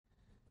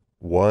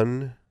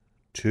One,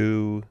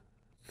 two,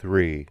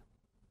 three.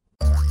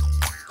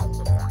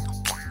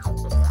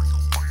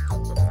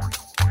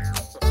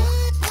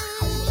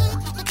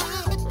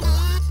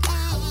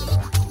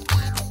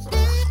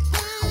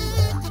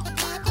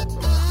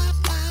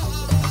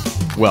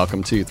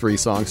 Welcome to Three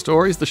Song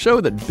Stories, the show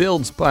that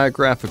builds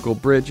biographical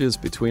bridges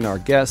between our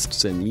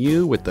guests and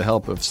you with the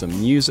help of some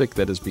music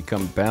that has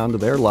become bound to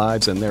their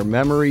lives and their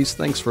memories.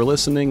 Thanks for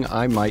listening.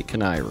 I'm Mike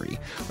Canary.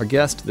 Our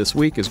guest this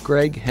week is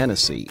Greg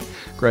Hennessey.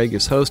 Greg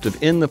is host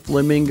of In the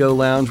Flamingo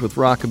Lounge with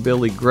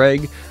Rockabilly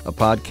Greg, a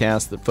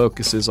podcast that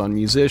focuses on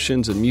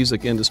musicians and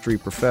music industry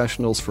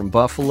professionals from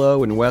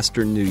Buffalo and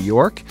Western New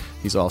York.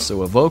 He's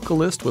also a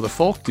vocalist with a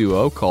folk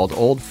duo called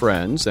Old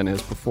Friends and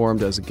has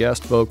performed as a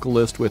guest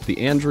vocalist with the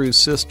Andrews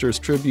Sisters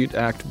tribute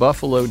act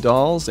Buffalo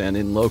Dolls and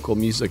in local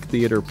music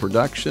theater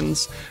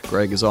productions.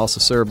 Greg has also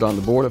served on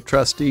the board of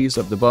trustees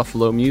of the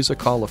Buffalo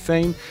Music Hall of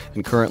Fame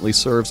and currently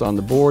serves on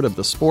the board of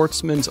the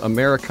Sportsman's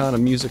Americana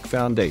Music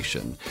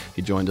Foundation.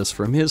 He joined us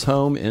from his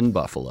home in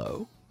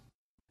Buffalo.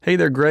 Hey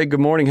there, Greg. Good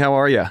morning. How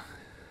are you?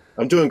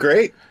 I'm doing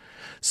great.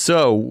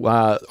 So,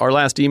 our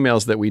last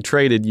emails that we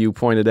traded, you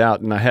pointed out,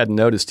 and I hadn't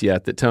noticed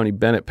yet, that Tony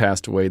Bennett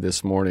passed away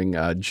this morning,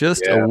 a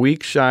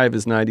week shy of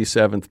his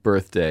 97th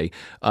birthday.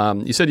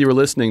 You said you were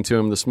listening to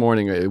him this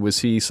morning.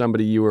 Was he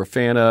somebody you were a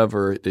fan of,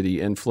 or did he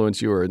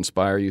influence you or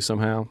inspire you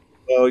somehow?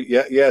 Oh,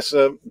 yes,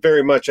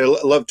 very much. I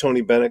love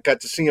Tony Bennett. Got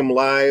to see him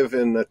live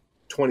in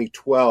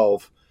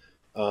 2012.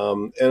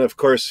 And, of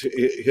course,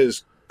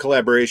 his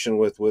collaboration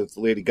with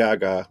Lady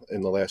Gaga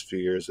in the last few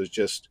years is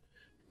just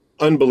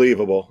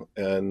unbelievable.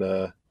 And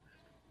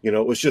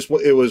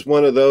it was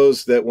one of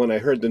those that when I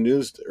heard the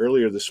news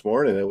earlier this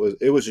morning,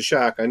 it was a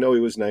shock. I know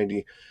he was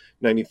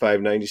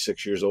 95,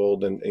 96 years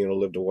old and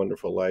lived a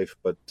wonderful life,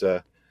 but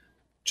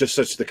just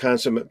such the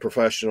consummate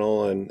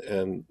professional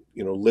and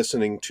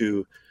listening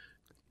to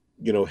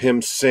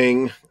him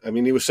sing. I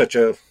mean, he was such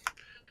a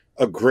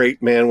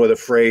great man with a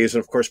phrase.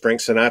 And of course Frank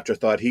Sinatra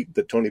thought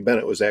that Tony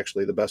Bennett was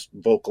actually the best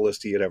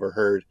vocalist he had ever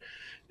heard.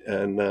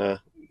 And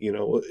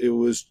it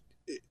was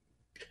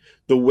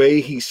the way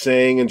he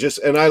sang,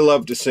 and I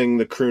love to sing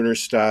the crooner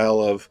style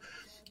of,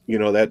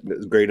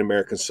 that Great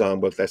American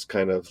Songbook. That's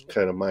kind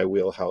of my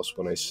wheelhouse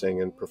when I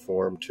sing and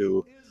perform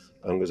too,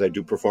 because I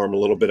do perform a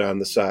little bit on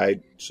the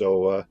side.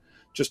 So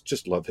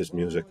just love his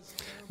music.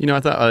 I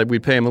thought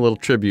we'd pay him a little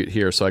tribute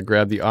here, so I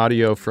grabbed the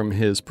audio from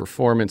his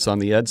performance on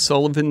the Ed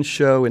Sullivan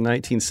Show in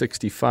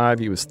 1965.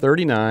 He was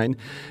 39,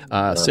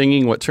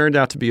 singing what turned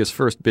out to be his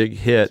first big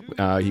hit.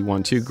 He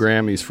won 2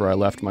 Grammys for I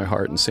Left My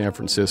Heart in San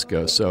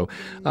Francisco. So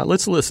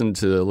let's listen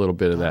to a little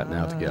bit of that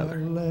now together. I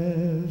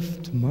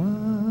left my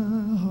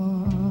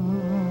heart.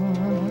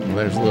 Well,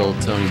 there's a little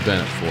Tony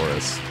Bennett for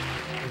us.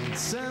 In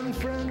San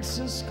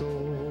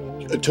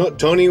Francisco.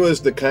 Tony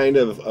was the kind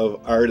of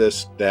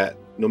artist that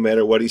no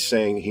matter what he's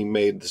saying, he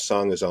made the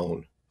song his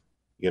own.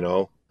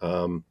 You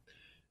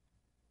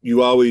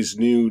always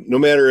knew, no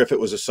matter if it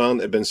was a song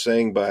that had been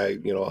sang by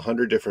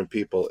 100 different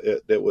people,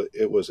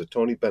 it was a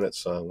Tony Bennett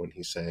song when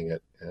he sang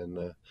it.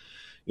 And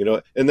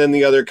and then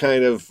the other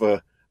kind of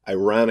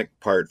ironic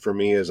part for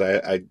me is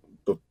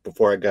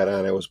before I got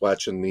on, I was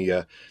watching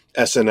the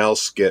SNL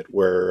skit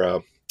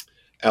where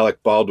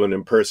Alec Baldwin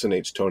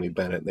impersonates Tony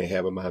Bennett, and they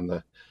have him on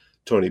the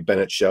Tony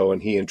Bennett show,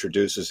 and he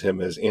introduces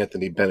him as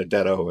Anthony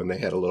Benedetto, and they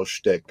had a little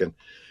shtick,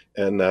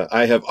 and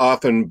I have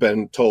often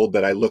been told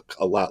that I look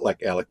a lot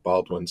like Alec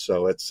Baldwin,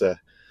 so it's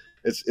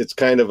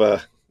kind of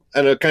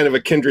a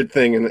kindred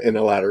thing in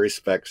a lot of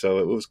respects. So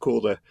it was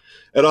cool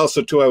and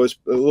also too, I was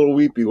a little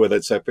weepy with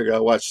it, so I figured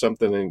I'll watch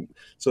something, and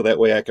so that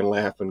way I can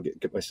laugh and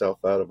get myself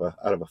out of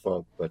a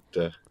funk.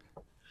 But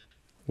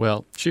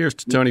well, cheers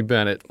to Tony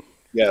Bennett.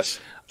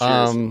 Yes.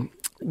 Cheers.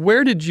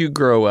 Where did you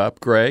grow up,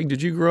 Greg?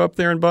 Did you grow up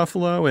there in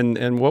Buffalo?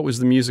 And what was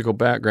the musical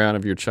background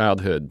of your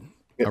childhood?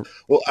 Yeah.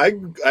 Well, I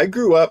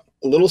grew up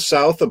a little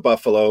south of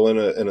Buffalo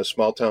in a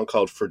small town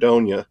called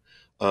Fredonia.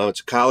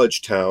 It's a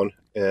college town.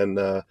 And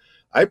I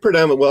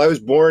was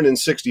born in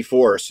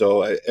 1964.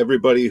 So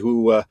everybody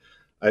who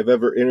I've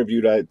ever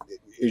interviewed,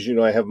 as you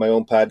know, I have my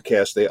own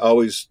podcast. They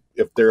always,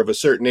 if they're of a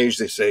certain age,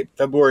 they say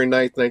February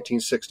 9th,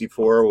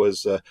 1964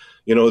 was, the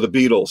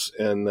Beatles.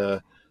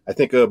 And I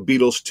think a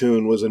Beatles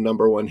tune was a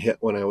 #1 hit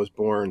when I was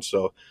born.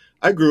 So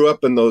I grew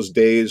up in those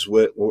days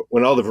when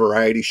all the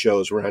variety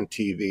shows were on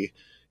TV,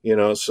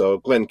 so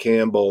Glenn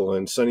Campbell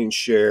and Sonny and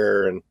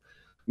Cher and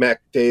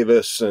Mac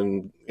Davis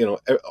and,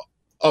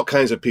 all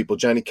kinds of people,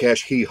 Johnny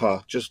Cash, Hee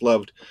Haw, just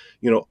loved,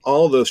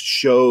 all those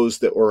shows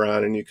that were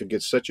on, and you could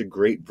get such a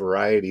great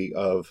variety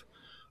of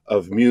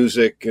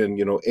music. And,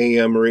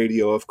 AM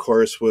radio, of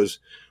course, was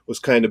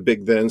kind of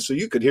big then. So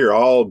you could hear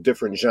all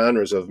different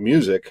genres of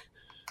music.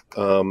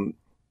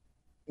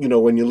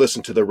 When you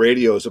listen to the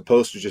radio, as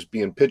opposed to just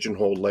being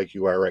pigeonholed like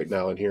you are right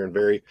now and hearing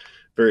very,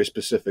 very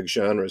specific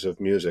genres of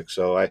music.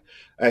 So I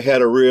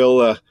had a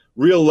real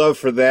love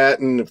for that.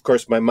 And of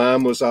course, my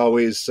mom was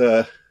always,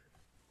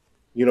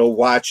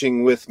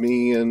 watching with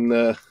me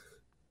and,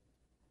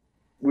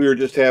 we were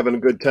just having a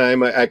good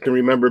time. I can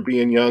remember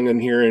being young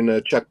and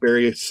hearing Chuck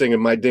Berry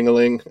singing "My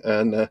Ding-a-Ling"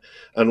 on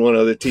one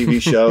of the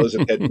TV shows,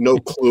 and had no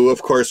clue,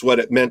 of course, what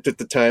it meant at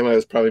the time. I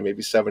was probably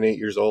maybe 7, 8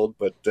 years old,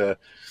 but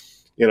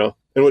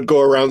and would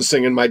go around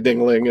singing "My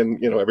Ding-a-Ling,"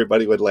 and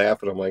everybody would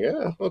laugh, and I'm like,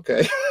 "Yeah,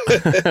 okay."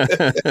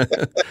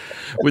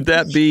 Would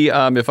that be,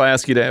 if I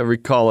ask you to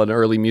recall an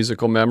early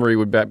musical memory,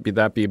 would that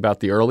be about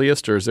the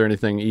earliest, or is there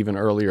anything even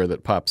earlier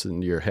that pops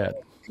into your head?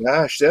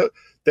 Gosh,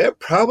 that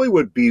probably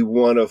would be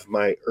one of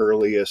my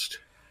earliest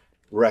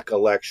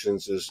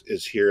recollections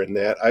is hearing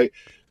that.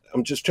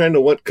 I'm just trying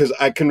to, because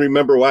I can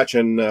remember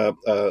watching,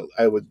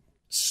 I would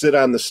sit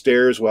on the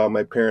stairs while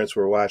my parents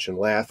were watching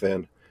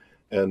Laugh-In.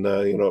 And,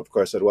 of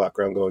course, I'd walk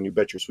around going, "You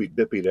bet your sweet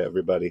bippy" to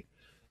everybody,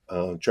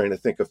 trying to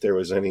think if there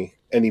was any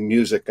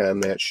music on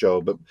that show.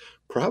 But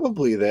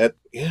probably that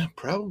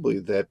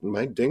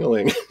 "My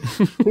Ding-a-Ling."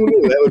 Who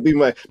knew? That would be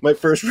my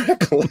first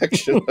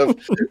recollection of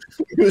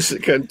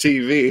music on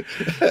TV.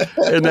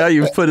 And now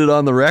you've put it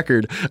on the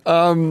record.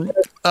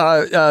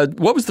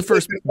 What was the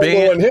first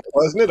band? One hit,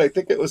 wasn't it? I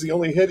think it was the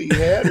only hit he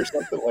had, or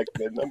something like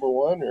that. Number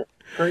one, or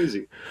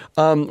crazy.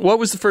 What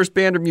was the first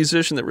band or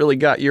musician that really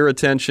got your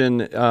attention?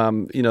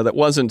 That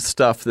wasn't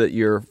stuff that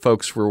your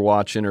folks were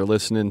watching or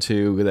listening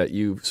to, that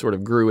you sort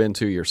of grew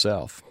into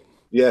yourself.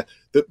 Yeah,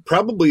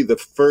 probably the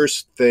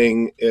first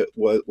thing it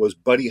was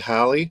Buddy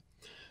Holly,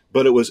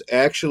 but it was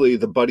actually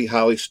the Buddy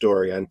Holly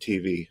Story on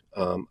TV.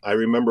 I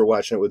remember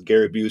watching it with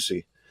Gary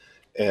Busey,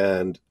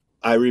 and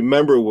I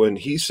remember when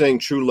he sang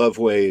 "True Love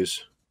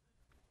Ways,"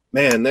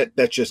 man,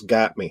 that just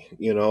got me,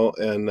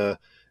 and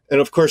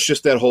of course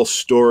just that whole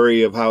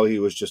story of how he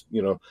was just,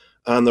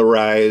 on the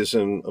rise,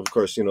 and of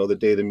course, the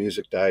day the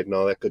music died and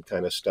all that good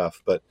kind of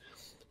stuff. But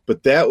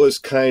that was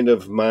kind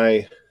of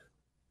my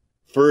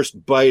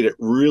first bite at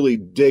really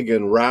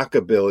digging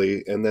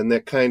rockabilly, and then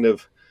that kind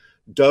of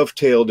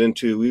dovetailed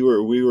into, we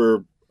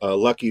were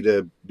lucky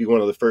to be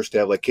one of the first to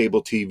have like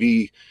cable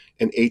TV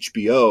and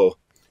HBO.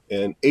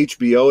 And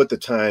HBO at the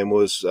time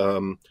was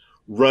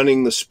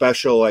running the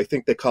special, I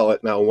think they call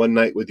it now "One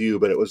Night with You,"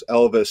 but it was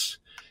Elvis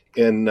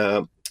in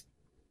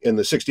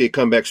the '68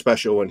 comeback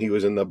special when he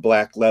was in the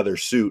black leather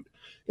suit.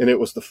 And it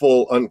was the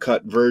full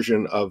uncut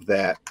version of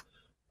that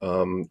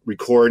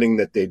recording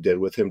that they did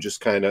with him,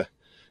 just kind of,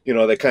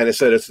 they kind of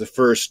said it's the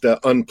first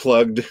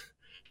unplugged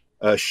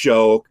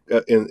show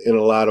in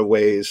a lot of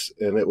ways.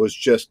 And it was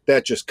just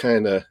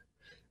kind of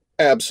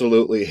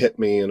absolutely hit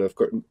me. And of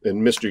course,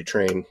 in Mystery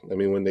Train, I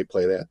mean, when they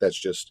play that,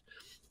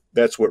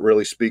 that's what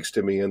really speaks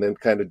to me. And then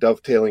kind of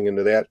dovetailing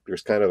into that,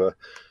 there's kind of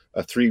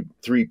a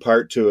three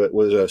part to it,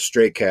 was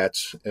Stray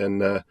Cats.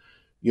 And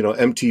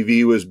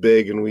MTV was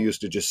big, and we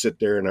used to just sit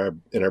there in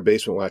our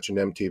basement watching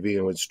MTV.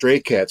 And when Stray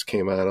Cats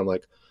came on, I'm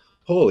like,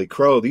 holy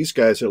crow, these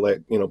guys are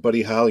like,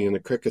 Buddy Holly and the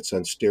Crickets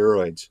on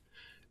steroids.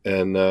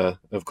 And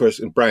of course,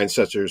 and Brian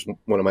Setzer is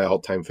one of my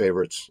all-time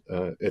favorites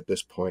at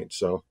this point.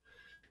 So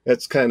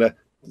that's kind of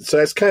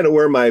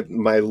where my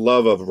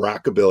love of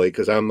rockabilly,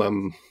 because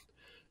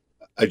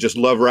I just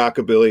love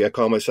rockabilly. I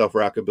call myself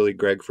Rockabilly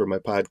Greg for my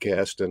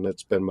podcast, and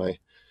that's been my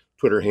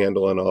Twitter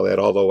handle and all that,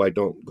 although I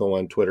don't go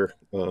on Twitter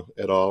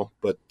at all.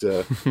 But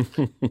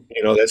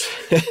that's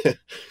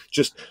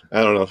just,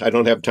 I don't know, I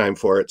don't have time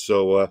for it.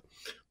 So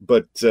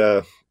but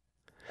I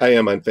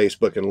am on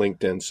Facebook and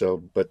LinkedIn. So,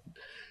 but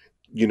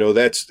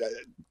that's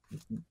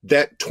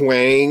that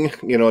twang,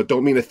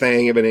 don't mean a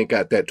thang if it ain't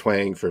got that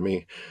twang for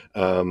me.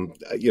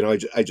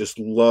 I just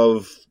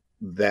love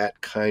that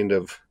kind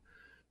of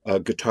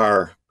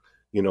guitar,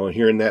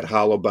 hearing that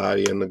hollow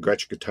body and the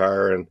Gretsch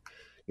guitar, and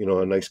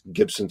a nice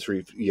Gibson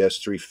ES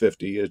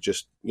 350. It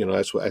just,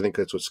 I think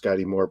that's what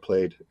Scotty Moore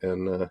played,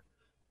 and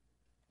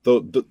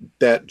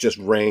that just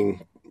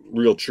rang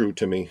real true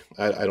to me.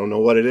 I don't know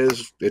what it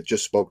is. It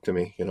just spoke to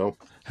me,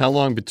 How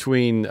long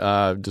between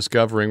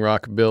discovering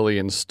rockabilly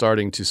and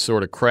starting to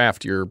sort of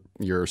craft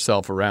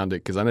yourself around it?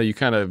 Because I know you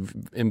kind of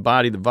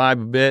embody the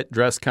vibe a bit,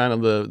 dress kind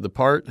of the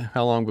part.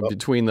 How long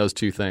between those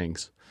two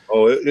things?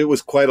 Oh, it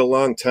was quite a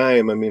long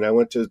time. I mean, I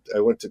went to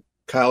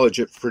college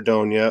at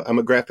Fredonia. I'm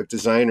a graphic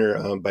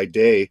designer by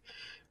day,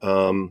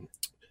 and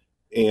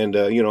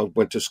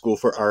went to school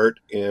for art.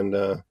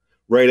 And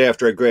right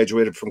after I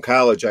graduated from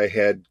college, I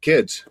had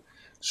kids.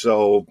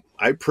 So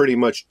I pretty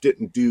much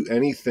didn't do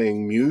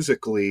anything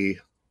musically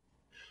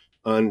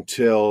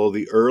until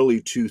the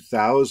early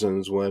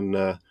 2000s, when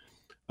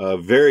a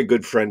very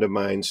good friend of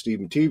mine,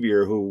 Stephen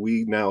Tevier, who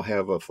we now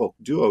have a folk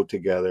duo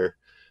together,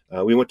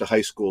 we went to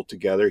high school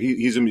together.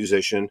 He's a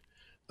musician.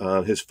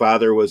 His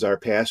father was our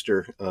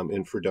pastor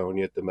in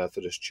Fredonia at the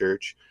Methodist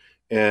Church.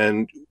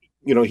 And,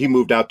 he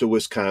moved out to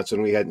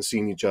Wisconsin. We hadn't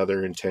seen each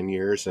other in 10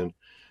 years. And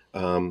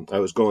I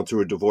was going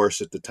through a divorce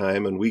at the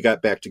time, and we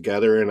got back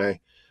together, and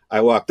I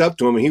walked up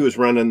to him, and he was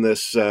running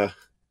this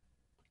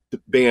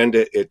band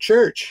at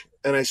church.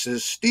 And I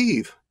says,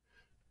 "Steve,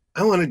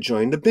 I want to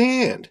join the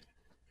band."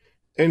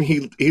 And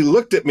he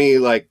looked at me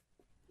like,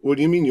 "What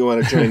do you mean you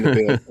want to join the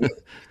band?"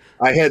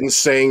 I hadn't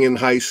sang in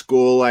high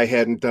school. I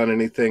hadn't done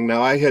anything.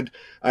 Now I had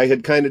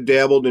kind of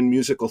dabbled in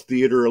musical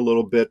theater a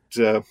little bit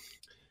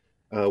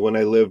when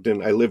I lived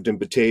in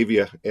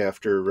Batavia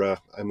after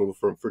I moved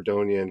from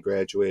Fredonia and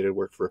graduated,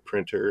 worked for a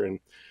printer, and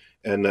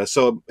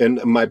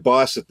my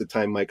boss at the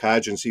time, Mike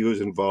Hodgins, he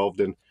was involved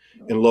in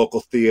local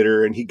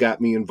theater, and he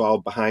got me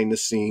involved behind the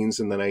scenes,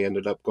 and then I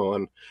ended up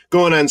going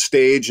on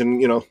stage,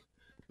 and the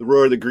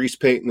roar of the grease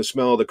paint and the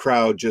smell of the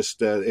crowd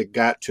just it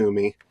got to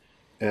me.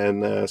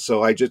 And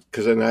so I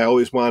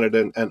always wanted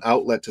an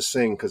outlet to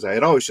sing, because I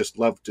had always just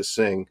loved to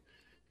sing.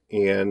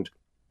 And,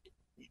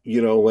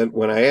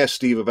 when I asked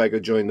Steve if I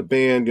could join the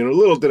band,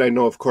 little did I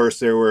know, of course,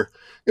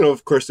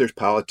 there's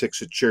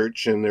politics at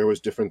church, and there was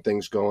different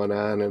things going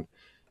on. And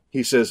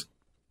he says,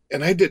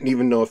 and I didn't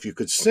even know if you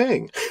could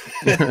sing.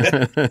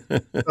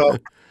 So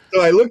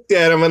I looked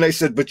at him and I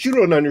said, but you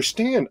don't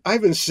understand.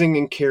 I've been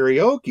singing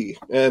karaoke.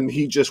 And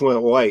he just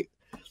went white.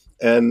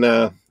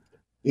 And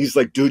he's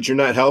like, dude, you're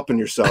not helping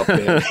yourself,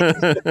 man.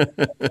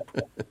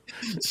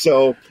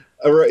 So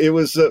it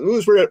was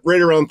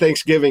right around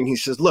Thanksgiving. He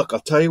says, look,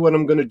 I'll tell you what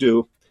I'm going to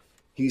do.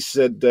 He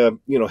said,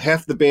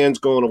 half the band's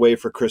going away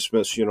for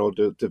Christmas,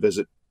 to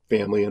visit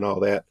family and all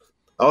that.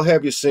 I'll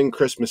have you sing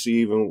Christmas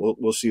Eve, and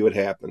we'll see what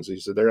happens. He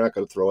said, they're not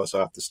going to throw us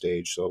off the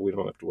stage, so we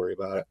don't have to worry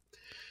about it.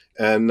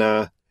 And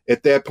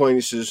at that point,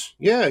 he says,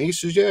 yeah,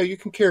 you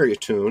can carry a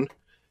tune.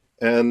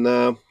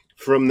 And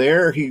from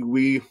there,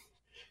 he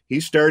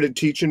started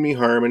teaching me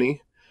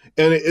harmony.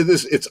 And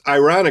it's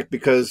ironic,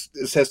 because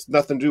this has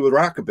nothing to do with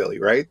rockabilly,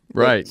 right?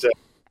 Right.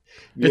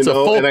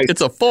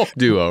 It's a folk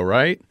duo,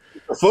 right?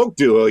 A folk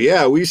duo,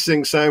 yeah. We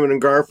sing Simon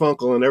and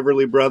Garfunkel and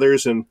Everly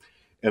Brothers, and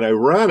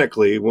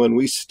ironically, when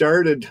we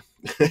started,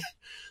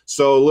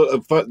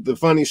 so the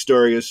funny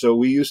story is, so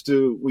we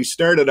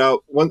started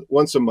out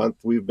once a month.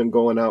 We've been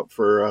going out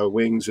for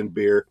wings and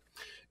beer,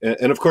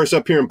 and of course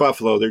up here in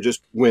Buffalo, they're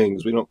just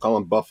wings. We don't call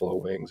them buffalo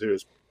wings. They're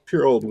just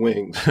pure old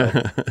wings.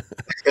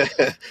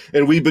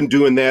 And we've been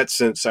doing that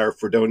since our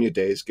Fredonia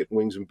days, getting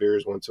wings and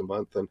beers once a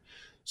month. And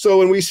so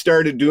when we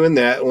started doing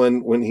that,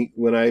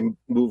 when I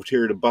moved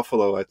here to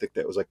Buffalo, I think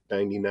that was like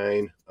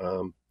 99,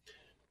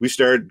 we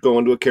started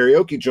going to a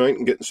karaoke joint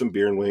and getting some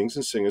beer and wings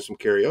and singing some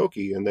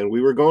karaoke. And then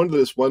we were going to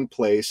this one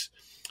place.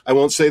 I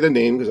won't say the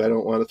name because I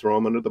don't want to throw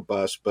them under the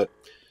bus, but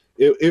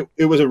it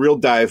was a real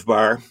dive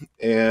bar.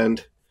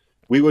 And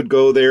we would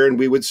go there and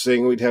we would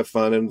sing, we'd have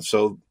fun. And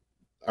so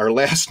our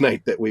last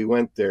night that we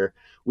went there,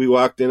 we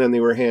walked in and they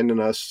were handing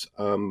us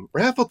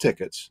raffle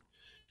tickets.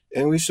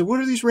 And we said, what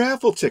are these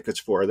raffle tickets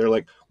for? They're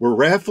like, we're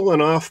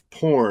raffling off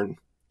porn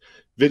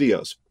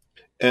videos.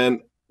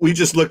 And we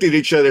just looked at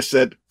each other and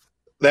said,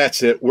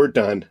 that's it, we're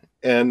done.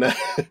 And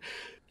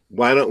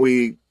why don't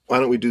we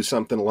do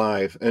something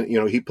live? And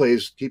he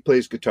plays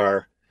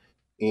guitar.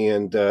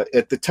 And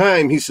at the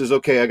time he says,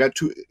 okay,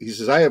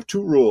 I have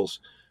two rules: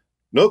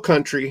 no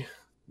country,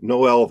 no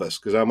Elvis,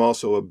 because I'm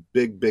also a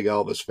big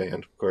Elvis fan,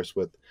 of course,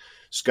 with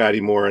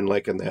Scotty Moore and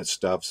liking that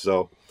stuff.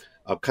 So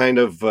I'll kind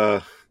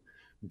of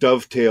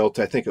dovetail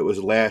to, I think it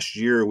was last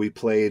year, we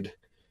played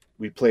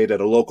at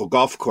a local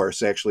golf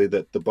course, actually,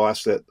 that the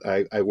boss that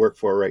I work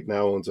for right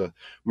now owns a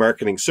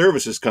marketing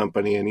services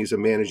company, and he's a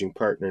managing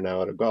partner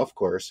now at a golf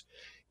course,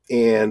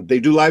 and they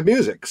do live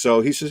music. So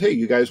he says, hey,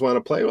 you guys want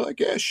to play? We're like,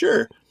 yeah,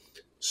 sure.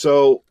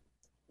 So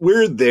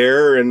we're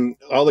there, and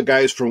all the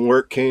guys from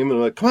work came and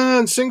were like, come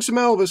on, sing some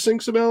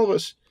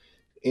Elvis.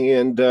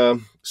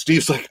 And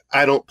Steve's like,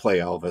 I don't play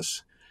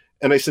Elvis.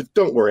 And I said,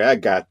 don't worry, I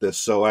got this.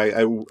 So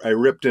I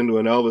ripped into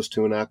an Elvis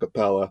tune a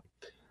cappella.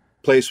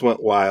 Place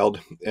went wild.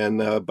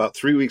 And about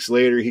 3 weeks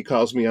later, he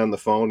calls me on the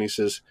phone. He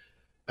says,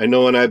 I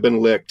know, and I've been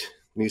licked.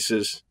 And he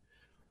says,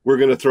 we're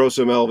going to throw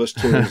some Elvis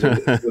tunes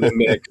into the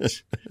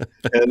mix.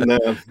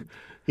 And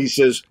he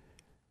says,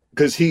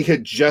 because he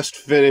had just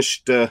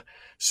finished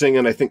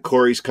singing, I think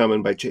Corey's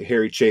Coming by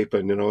Harry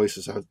Chapin. He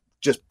says, I'm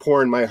just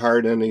pouring my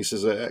heart in. He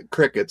says,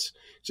 crickets.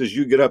 He says,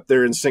 you get up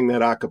there and sing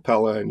that a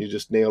cappella, and you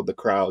just nailed the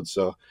crowd.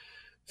 So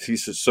he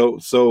says, so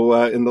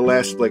in the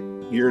last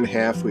year and a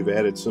half, we've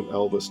added some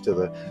Elvis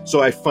to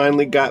so I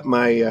finally got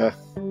my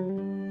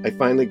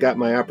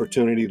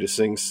opportunity to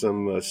sing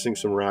some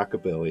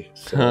rockabilly.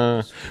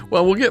 So.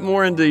 Well, we'll get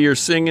more into your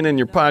singing and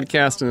your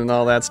podcasting and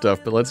all that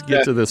stuff, but let's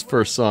get to this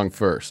first song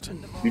first.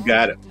 You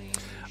got it.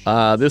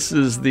 This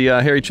is the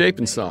Harry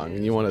Chapin song,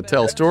 and you want to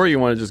tell a story? You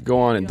want to just go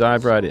on and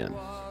dive right in?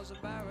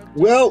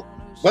 Well,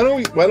 why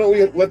don't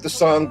we let the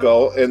song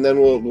go, and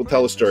then we'll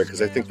tell a story,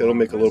 because I think that'll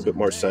make a little bit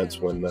more sense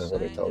when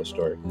I tell a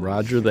story.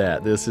 Roger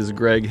that. This is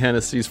Greg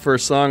Hennessey's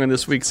first song in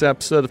this week's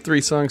episode of Three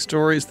Song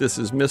Stories. This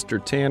is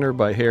Mr. Tanner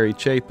by Harry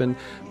Chapin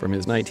from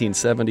his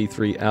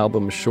 1973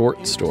 album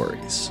Short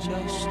Stories.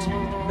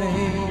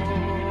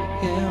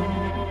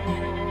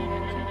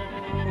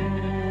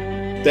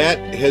 That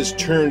has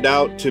turned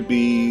out to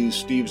be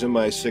Steve's and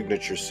my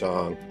signature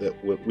song. That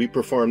we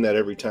perform that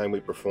every time we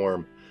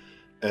perform,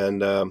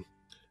 and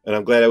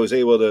I'm glad I was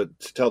able to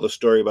tell the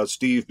story about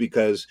Steve,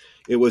 because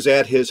it was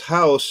at his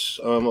house.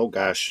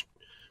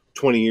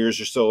 20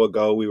 years or so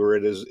ago. We were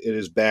at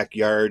his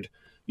backyard,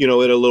 at a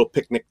little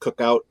picnic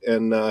cookout,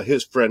 and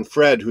his friend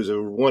Fred, who's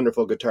a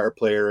wonderful guitar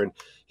player, and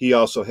he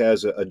also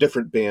has a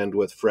different band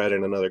with Fred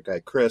and another guy,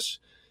 Chris,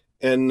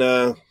 and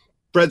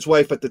Fred's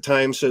wife at the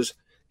time says,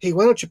 "Hey,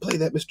 why don't you play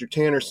that Mr.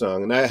 Tanner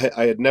song?" And I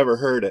had never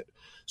heard it.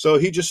 So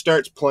he just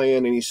starts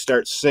playing and he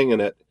starts singing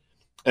it.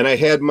 And I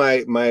had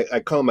my I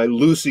call my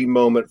Lucy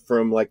moment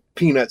from like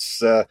Peanuts,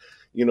 the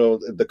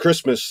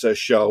Christmas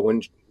show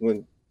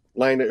when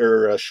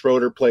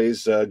Schroeder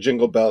plays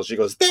Jingle Bells. She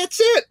goes, "That's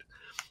it."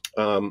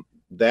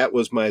 That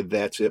was my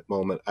 "that's it"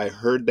 moment. I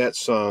heard that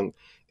song,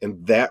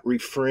 and that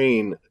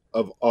refrain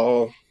of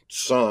all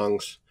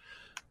songs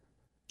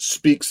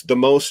speaks the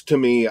most to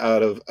me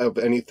out of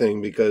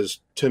anything, because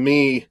to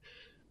me,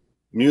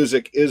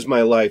 music is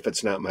my life.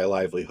 It's not my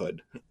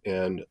livelihood.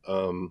 And,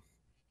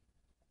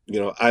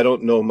 I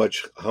don't know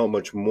how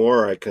much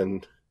more I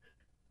can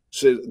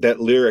say. That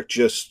lyric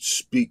just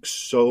speaks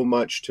so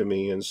much to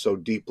me and so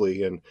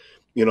deeply. And,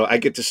 I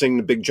get to sing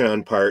the Big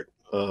John part.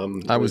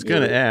 I was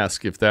going to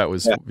ask if that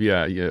was,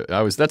 yeah.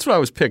 That's what I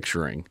was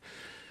picturing.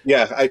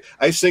 Yeah,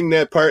 I sing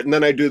that part, and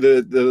then I do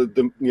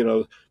the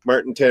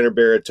Martin Tanner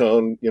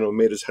baritone.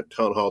 Made his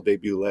town hall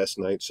debut last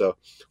night. So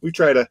we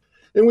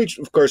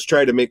of course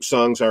try to make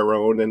songs our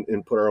own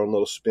and put our own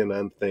little spin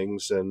on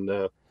things.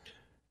 And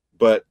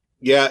but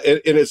yeah,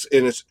 and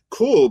it's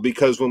cool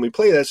because when we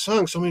play that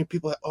song, so many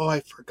people are, "Oh,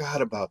 I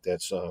forgot about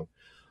that song.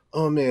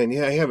 Oh man,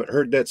 yeah, I haven't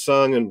heard that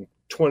song in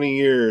 20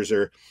 years."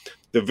 Or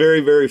the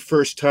very, very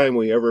first time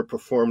we ever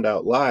performed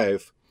out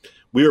live,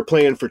 we were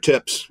playing for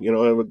tips.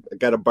 I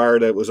got a bar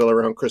that was all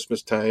around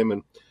Christmas time,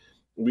 and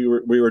we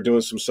were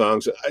doing some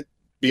songs. I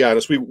be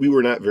honest, we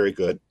were not very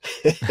good.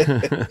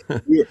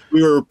 we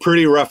were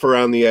pretty rough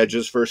around the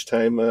edges first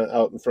time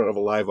out in front of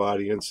a live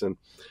audience, and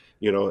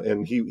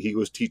and he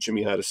was teaching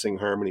me how to sing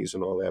harmonies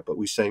and all that. But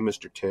we sang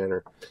Mr.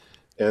 Tanner,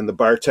 and the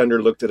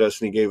bartender looked at us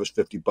and he gave us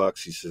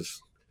 $50. He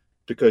says,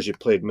 "Because you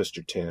played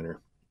Mr. Tanner."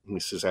 And he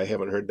says, "I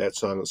haven't heard that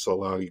song in so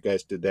long. You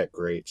guys did that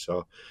great."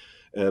 So,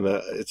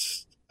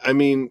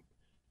 and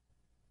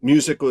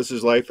music was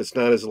his life. It's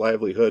not his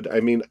livelihood.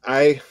 I mean,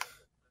 I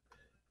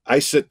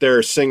sit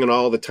there singing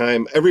all the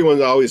time.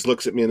 Everyone always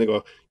looks at me and they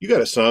go, "You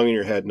got a song in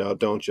your head now,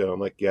 don't you?" I'm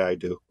like, "Yeah, I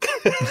do."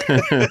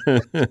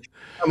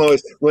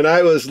 When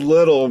I was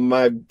little,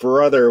 my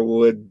brother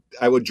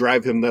I would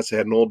drive him nuts. I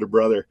had an older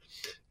brother.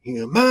 He'd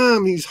go,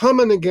 "Mom, he's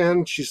humming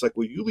again." She's like,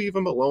 "Will you leave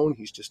him alone?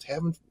 He's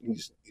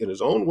in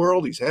his own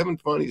world. He's having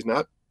fun. He's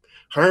not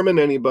harming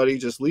anybody.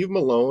 Just leave him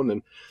alone."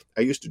 And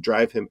I used to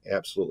drive him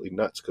absolutely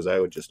nuts because I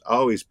would just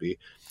always be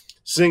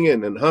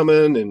singing and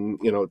humming and,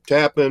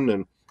 tapping.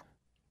 And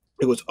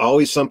it was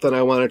always something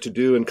I wanted to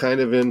do. And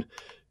kind of in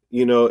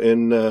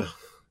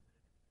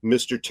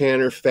Mr.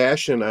 Tanner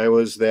fashion, I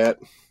was that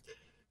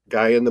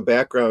guy in the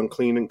background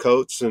cleaning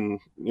coats. And,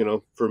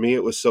 for me,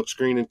 it was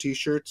silkscreen and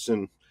T-shirts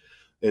and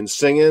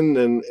singing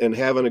and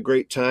having a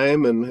great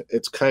time. And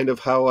it's kind of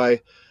how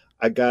I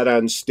got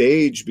on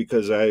stage,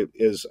 because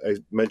as I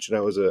mentioned,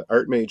 I was an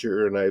art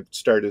major and I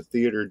started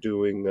theater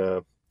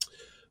doing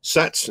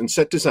sets and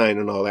set design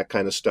and all that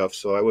kind of stuff.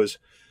 So I was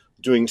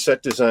doing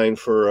set design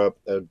for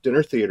a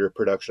dinner theater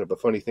production of A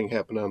Funny Thing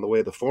Happened on the Way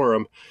to the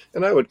Forum.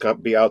 And I would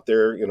be out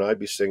there, I'd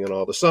be singing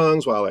all the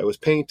songs while I was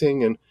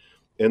painting.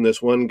 And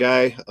this one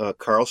guy,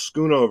 Carl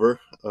Schoonover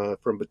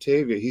from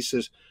Batavia, he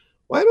says,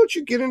 "Why don't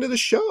you get into the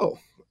show?"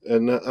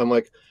 And I'm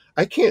like,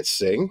 "I can't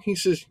sing." He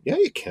says, "Yeah,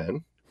 you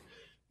can."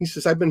 He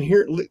says, "I've been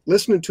here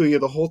listening to you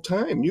the whole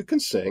time. You can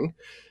sing."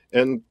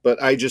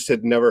 But I just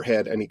had never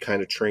had any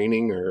kind of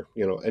training or,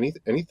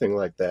 anything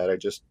like that. I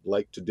just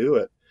like to do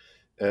it.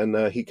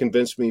 And he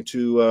convinced me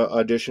to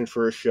audition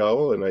for a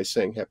show, and I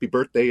sang "Happy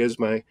Birthday" as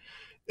my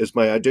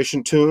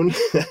audition tune.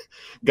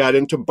 Got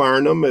into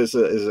Barnum as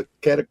a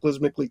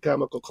cataclysmically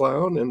comical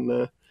clown,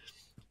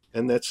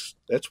 and that's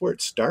where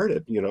it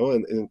started,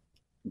 and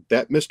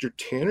that Mr.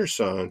 Tanner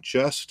song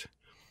just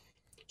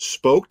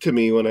spoke to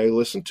me when I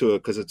listened to it,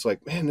 because it's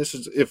like, man, this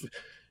is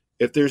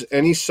if there's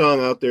any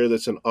song out there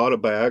that's an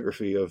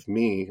autobiography of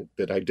me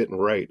that I didn't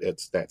write,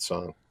 it's that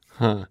song.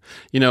 Huh.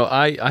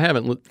 I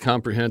haven't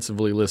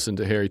comprehensively listened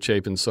to Harry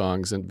Chapin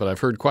songs, but I've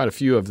heard quite a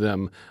few of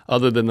them,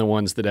 other than the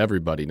ones that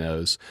everybody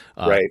knows,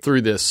 right,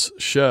 through this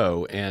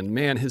show. And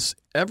man,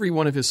 every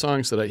one of his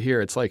songs that I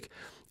hear, it's like,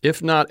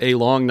 if not a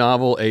long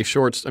novel,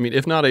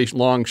 if not a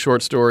long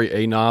short story,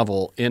 a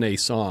novel in a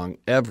song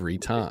every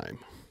time.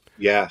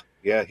 Yeah.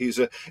 Yeah,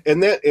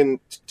 and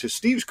to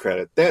Steve's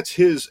credit, that's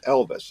his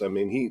Elvis. I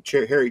mean,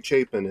 Harry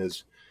Chapin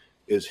is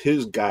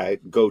his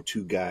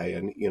go-to guy,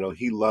 and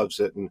he loves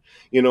it, and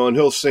and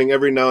he'll sing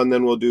every now and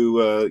then. We'll do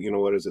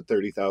what is it,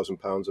 30,000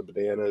 pounds of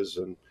bananas,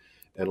 and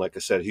like I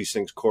said, he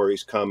sings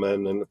 "Corey's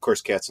Coming," and of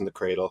course "Cats in the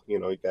Cradle." You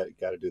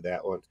got to do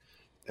that one,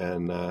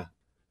 and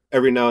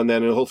every now and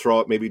then he'll throw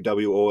out maybe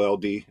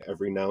WOLD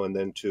every now and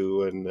then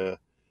too, and.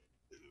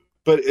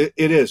 But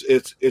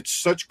it's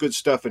such good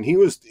stuff, and he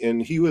was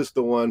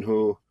the one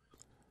who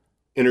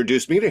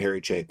introduced me to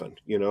Harry Chapin.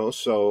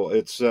 So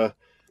it's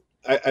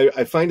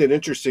I find it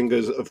interesting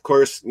because, of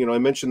course, I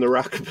mentioned the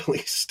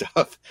rockabilly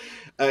stuff.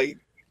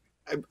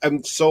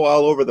 I'm so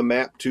all over the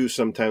map too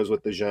sometimes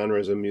with the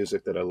genres of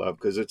music that I love,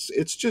 because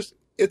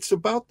it's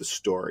about the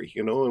story,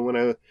 And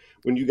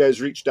when you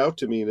guys reached out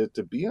to me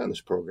to be on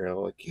this program,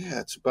 I'm like, yeah,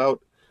 it's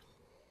about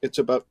it's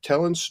about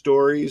telling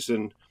stories.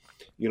 And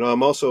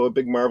I'm also a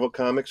big Marvel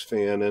Comics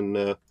fan,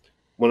 and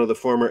one of the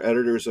former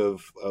editors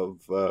of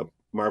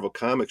Marvel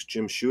Comics,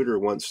 Jim Shooter,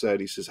 once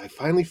said, he says, "I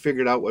finally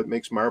figured out what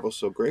makes Marvel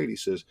so great." He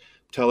says,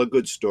 "Tell a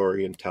good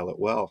story and tell it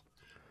well."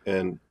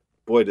 And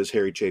boy, does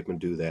Harry Chapin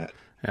do that.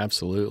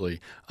 Absolutely.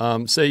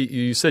 Say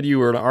you said you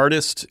were an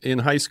artist in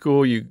high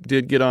school. You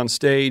did get on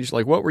stage.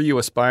 Like, what were you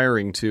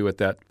aspiring to at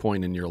that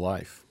point in your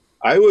life?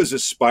 I was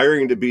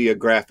aspiring to be a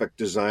graphic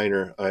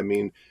designer. I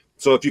mean,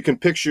 so if you can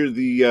picture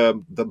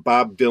the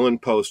Bob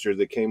Dylan poster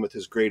that came with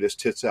his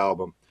greatest hits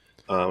album,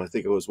 I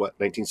think it was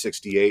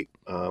 1968,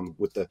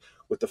 with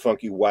the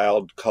funky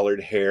wild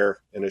colored hair,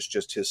 and it's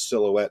just his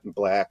silhouette in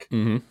black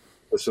Mm-hmm.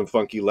 with some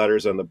funky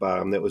letters on the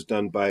bottom. That was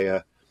done by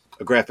a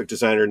graphic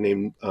designer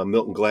named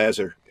Milton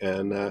Glaser,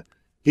 and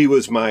he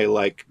was my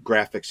like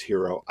graphics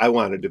hero. I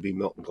wanted to be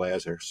Milton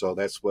Glaser, so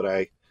that's what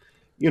and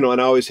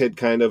I always had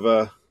kind of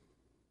a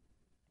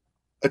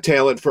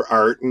talent for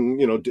art,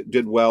 and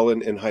did well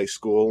in high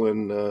school,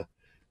 and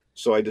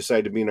so I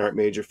decided to be an art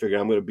major. Figure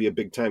I'm going to be a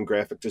big time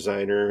graphic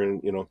designer,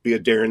 and be a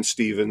Darren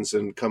Stevens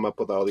and come up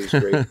with all these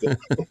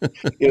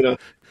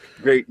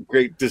great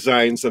great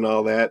designs and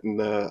all that.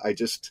 And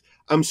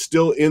I'm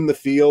still in the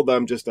field.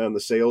 I'm just on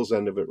the sales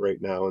end of it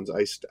right now, and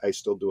I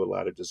still do a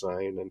lot of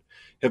design and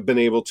have been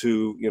able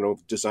to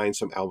design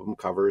some album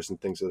covers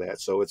and things of that.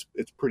 So it's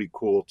pretty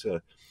cool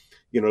to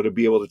to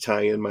be able to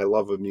tie in my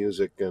love of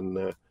music.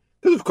 And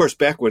because of course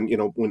back when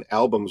when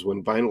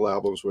vinyl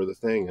albums were the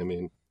thing, I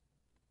mean,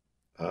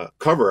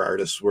 cover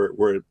artists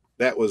were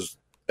that was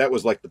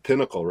like the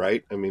pinnacle,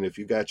 right? I mean, if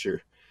you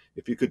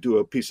could do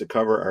a piece of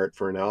cover art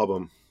for an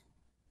album,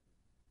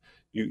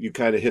 you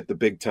kind of hit the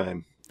big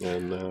time.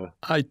 And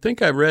I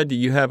think I read that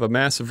you have a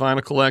massive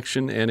vinyl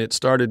collection, and it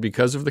started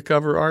because of the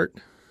cover art.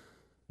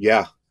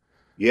 yeah,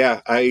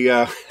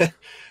 I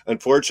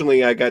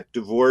unfortunately I got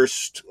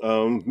divorced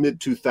mid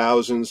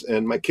 2000s,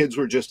 and my kids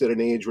were just at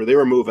an age where they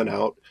were moving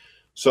out,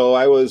 so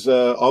I was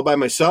all by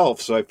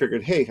myself. So I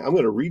figured, hey, I'm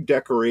going to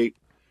redecorate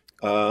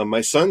my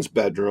son's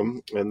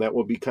bedroom, and that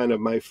will be kind of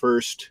my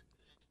first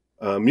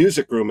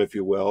music room, if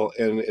you will.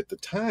 And at the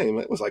time,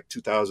 it was like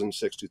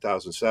 2006,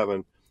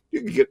 2007.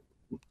 You could get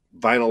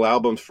vinyl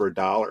albums for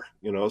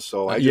 $1,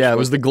 So It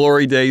was the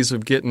glory days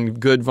of getting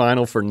good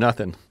vinyl for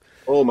nothing.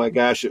 Oh my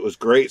gosh, it was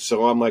great.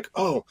 So I'm like,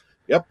 oh,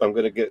 yep, I'm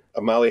going to get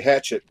a Molly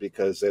Hatchet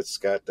because it's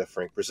got the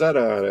Frank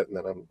Frazetta on it, and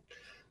then I'm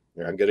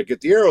going to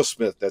get the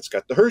Aerosmith that's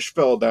got the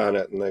Hirschfeld on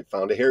it, and I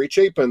found a Harry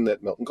Chapin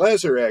that Milton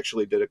Glaser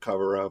actually did a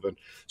cover of, and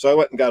so I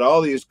went and got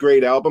all these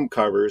great album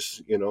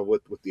covers,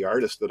 with the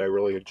artists that I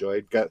really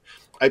enjoyed.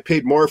 I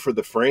paid more for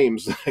the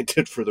frames than I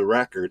did for the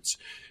records,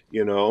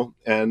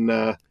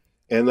 and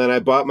then I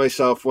bought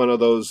myself one of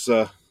those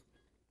a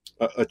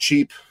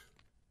cheap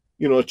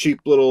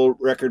little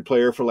record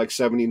player for like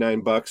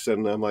 $79,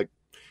 and I'm like,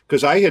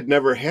 because I had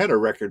never had a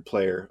record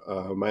player.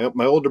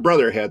 My older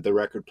brother had the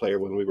record player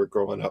when we were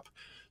growing up.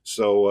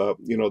 So,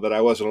 that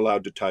I wasn't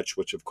allowed to touch,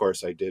 which of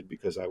course I did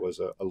because I was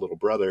a little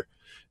brother,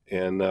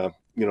 and,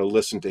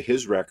 listen to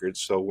his records.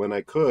 So when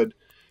I could,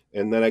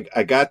 and then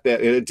I got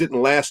that, and it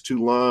didn't last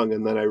too long.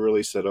 And then I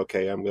really said,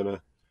 okay, I'm going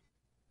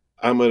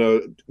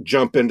to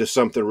jump into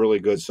something really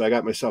good. So I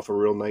got myself a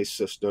real nice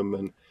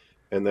system.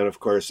 And then of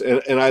course,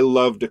 and I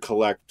love to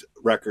collect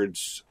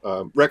records,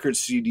 record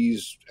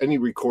CDs, any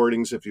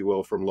recordings, if you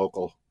will, from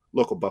local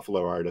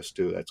Buffalo artists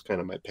too. That's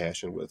kind of my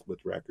passion with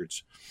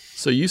records.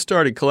 So you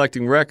started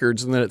collecting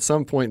records, and then at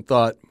some point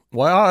thought,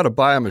 well, I ought to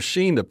buy a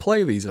machine to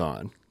play these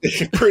on.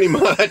 Pretty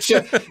much.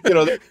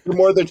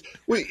 More than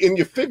and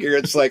you figure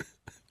it's like,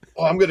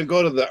 oh, I'm going to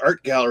go to the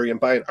art gallery and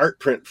buy an art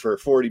print for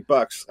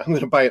 $40. I'm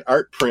going to buy an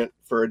art print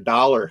for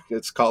 $1.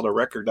 It's called a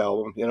record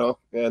album,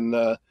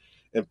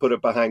 and put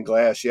it behind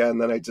glass. Yeah. And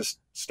then I just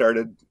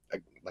started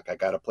I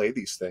got to play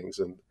these things.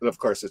 And of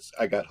course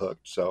I got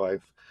hooked. So I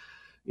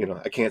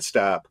can't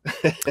stop.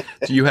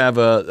 Do you have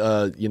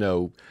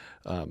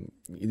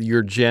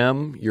your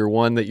gem, your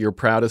one that you're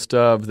proudest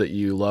of, that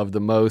you love the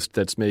most,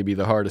 that's maybe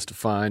the hardest to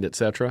find,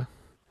 etc.?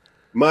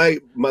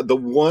 The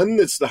one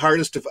that's the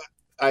hardest to find,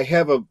 I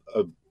have a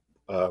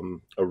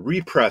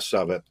repress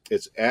of it.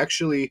 It's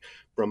actually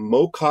from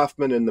Mo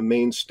Kaufman and the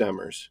Main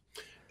Stemmers,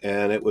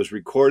 and it was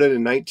recorded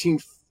in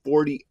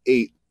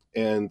 1948.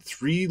 And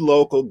three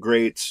local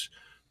greats,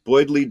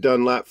 Boyd Lee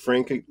Dunlop,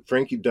 Frankie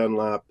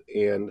Dunlop,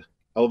 and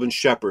Elvin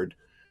Shepard,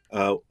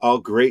 all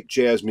great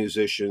jazz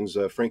musicians.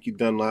 Frankie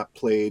Dunlop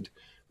played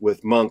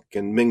with Monk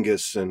and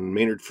Mingus and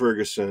Maynard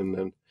Ferguson,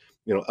 and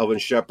Elvin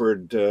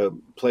Shepard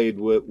played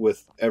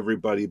with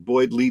everybody.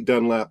 Boyd Lee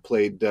Dunlop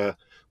played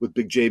with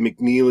Big J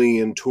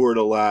McNeely and toured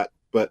a lot,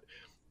 but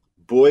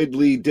Boyd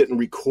Lee didn't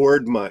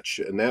record much,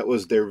 and that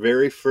was their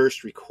very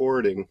first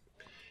recording.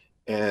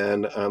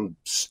 And I'm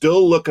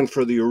still looking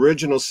for the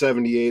original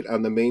 78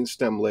 on the Main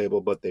Stem label,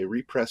 but they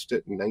repressed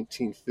it in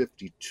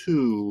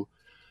 1952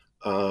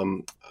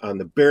 on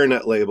the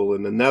Baronet label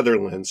in the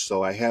Netherlands.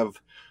 So I have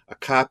a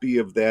copy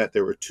of that.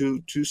 There were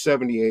two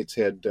 78s,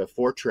 had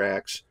 4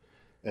 tracks,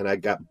 and I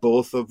got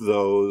both of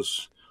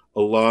those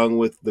along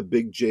with the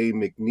Big J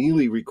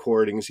McNeely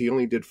recordings. He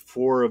only did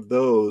 4 of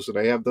those, and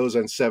I have those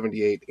on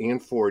 78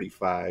 and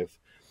 45.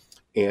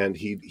 And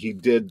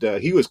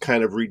he was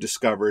kind of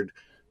rediscovered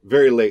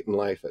very late in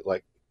life at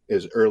like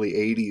his early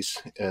 80s,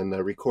 and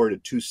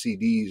recorded 2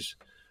 CDs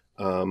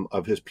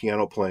of his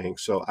piano playing.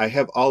 So I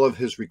have all of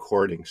his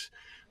recordings,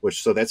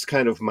 so that's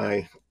kind of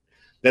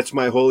that's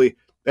my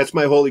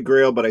holy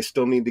grail, but I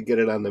still need to get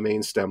it on the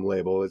Main Stem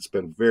label. It's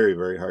been very,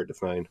 very hard to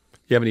find.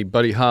 You have any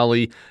Buddy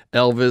Holly,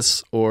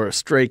 Elvis, or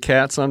Stray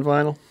Cats on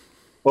vinyl?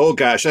 Oh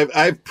gosh,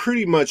 I've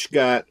pretty much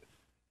got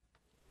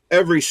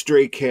every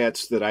Stray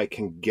Cats that I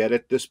can get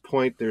at this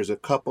point. There's a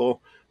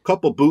couple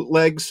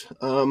bootlegs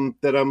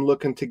that I'm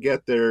looking to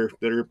get. That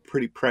are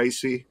pretty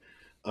pricey,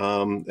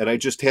 and I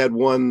just had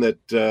one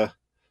that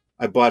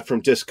I bought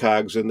from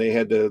Discogs, and they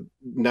had to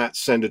not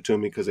send it to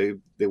me because they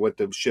went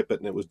to ship it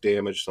and it was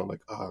damaged. So I'm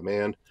like, oh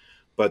man.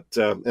 But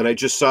and I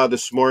just saw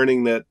this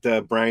morning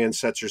that Brian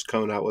Setzer's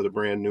coming out with a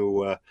brand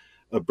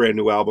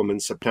new album in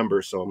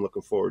September, so I'm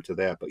looking forward to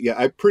that. But yeah,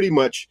 I pretty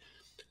much,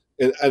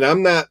 and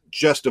I'm not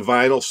just a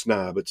vinyl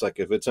snob. It's like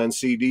if it's on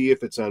CD,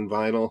 if it's on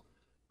vinyl,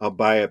 I'll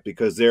buy it,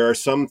 because there are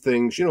some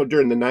things,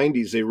 during the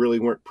 90s, they really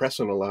weren't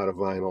pressing a lot of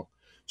vinyl.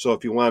 So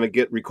if you want to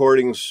get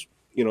recordings,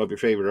 of your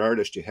favorite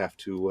artist, you have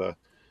to,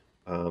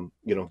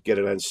 get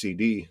it on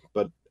CD.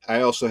 But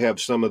I also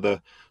have some of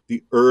the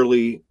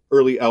early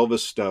Elvis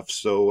stuff.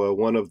 So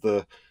one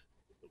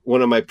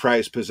of my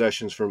prized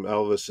possessions from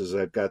Elvis is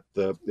I've got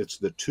it's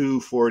the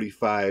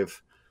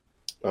 245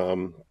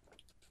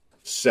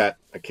 set.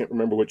 I can't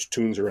remember which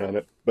tunes are on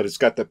it, but it's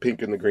got the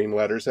pink and the green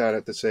letters on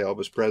it that say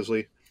Elvis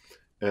Presley,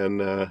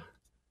 and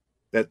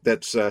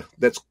that's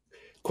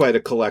quite a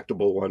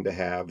collectible one to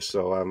have.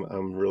 So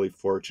I'm really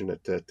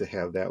fortunate to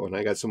have that one.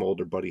 I got some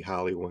older Buddy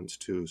Holly ones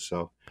too,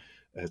 so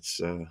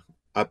it's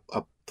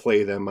I'll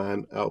play them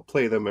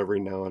every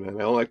now and then. I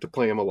don't like to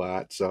play them a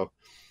lot, so.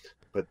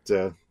 But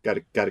got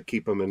to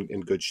keep them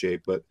in good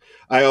shape. But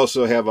I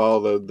also have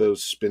all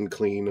those spin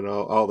clean and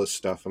all this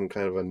stuff. I'm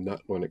kind of a nut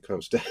when it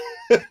comes to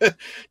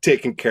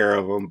taking care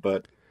of them.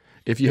 But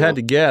if you had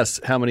to guess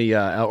how many,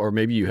 or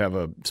maybe you have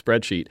a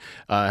spreadsheet,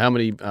 how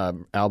many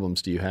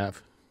albums do you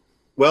have?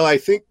 Well, I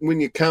think when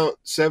you count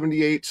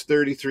 78s,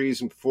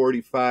 33s, and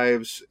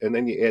 45s, and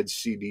then you add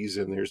CDs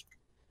in, there's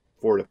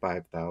 4,000 to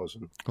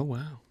 5,000. Oh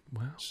wow!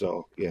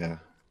 So yeah.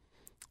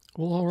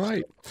 Well, all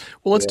right.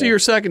 Well, let's do your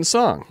second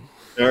song.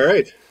 All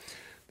right.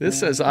 This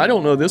says, I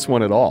don't know this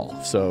one at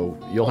all, so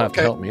you'll have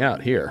to help me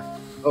out here.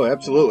 Oh,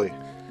 absolutely.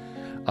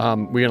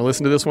 We're going to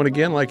listen to this one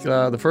again like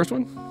the first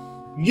one?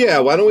 Yeah,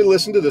 why don't we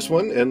listen to this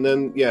one? And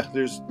then,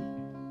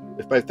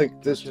 if I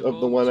think this of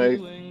the one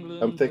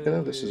I'm thinking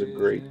of, this is a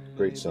great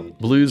song.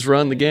 Blues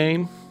Run the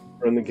Game?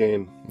 Run the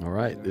Game. All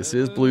right. This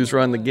is Blues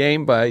Run the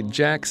Game by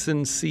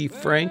Jackson C.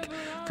 Frank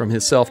from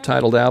his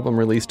self-titled album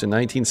released in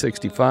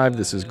 1965.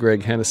 This is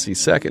Greg Hennessey's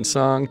second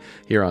song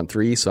here on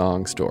 3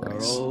 Song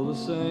Stories.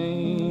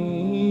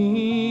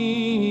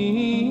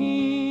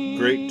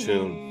 Great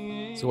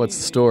tune. So what's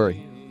the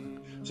story?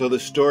 So the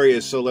story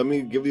is, let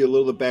me give you a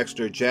little of the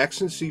backstory.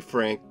 Jackson C.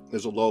 Frank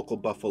is a local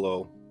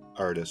Buffalo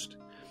artist.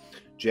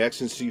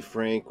 Jackson C.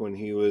 Frank, when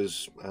he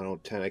was,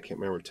 10, I can't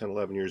remember, 10,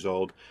 11 years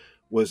old,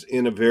 was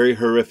in a very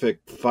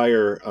horrific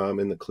fire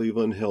in the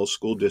Cleveland Hills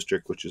School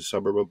District, which is a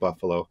suburb of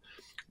Buffalo.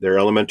 Their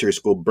elementary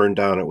school burned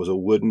down. It was a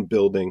wooden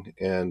building,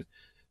 and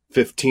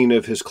 15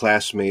 of his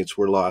classmates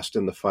were lost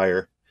in the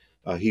fire.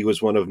 He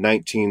was one of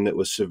 19 that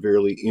was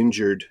severely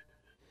injured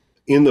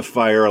in the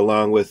fire,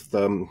 along with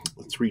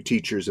 3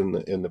 teachers and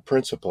the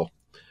principal.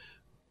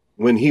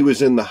 When he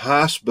was in the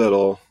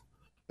hospital,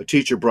 a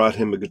teacher brought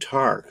him a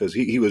guitar because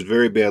he was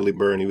very badly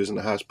burned. He was in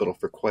the hospital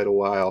for quite a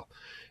while.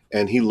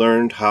 And he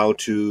learned how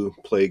to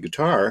play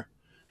guitar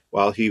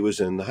while he was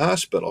in the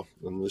hospital.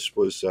 And this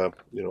was, in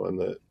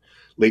the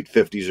late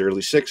 50s,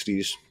 early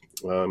 60s.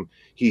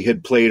 He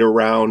had played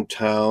around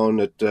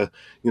town at, the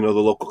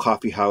local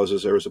coffee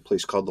houses. There was a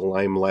place called the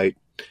Limelight.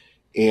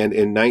 And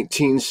in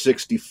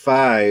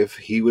 1965,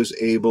 he was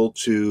able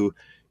to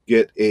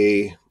get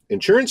a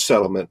insurance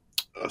settlement.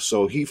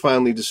 So he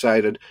finally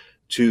decided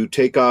to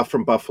take off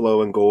from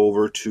Buffalo and go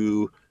over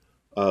to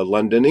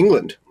London,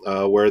 England,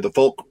 where the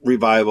folk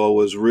revival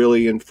was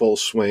really in full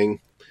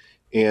swing.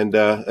 And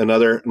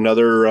another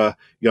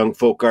young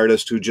folk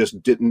artist who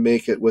just didn't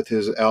make it with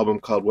his album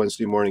called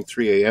Wednesday Morning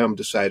 3 a.m.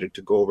 decided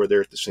to go over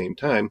there at the same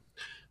time,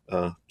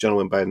 a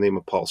gentleman by the name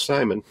of Paul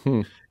Simon.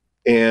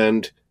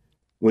 And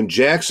when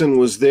Jackson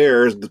was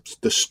there,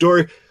 the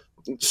story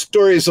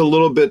is a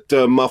little bit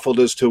muffled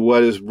as to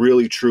what is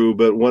really true,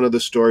 but one of the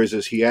stories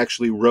is he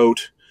actually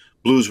wrote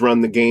Blues Run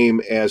the Game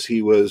as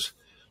he was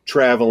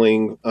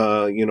traveling,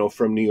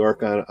 from New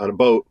York on a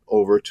boat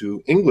over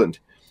to England.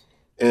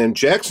 And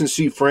Jackson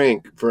C.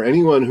 Frank, for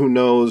anyone who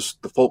knows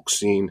the folk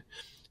scene,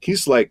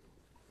 he's like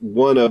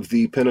one of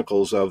the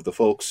pinnacles of the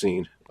folk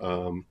scene.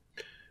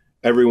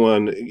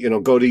 Everyone,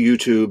 go to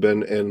YouTube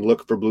and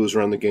look for Blues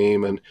Run the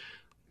Game. And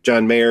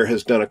John Mayer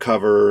has done a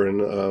cover,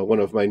 and one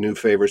of my new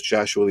favorites,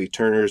 Joshua Lee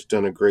Turner, has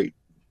done a great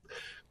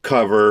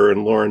cover,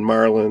 and Laura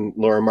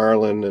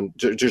Marlin, and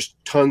just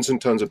tons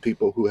and tons of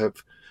people who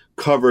have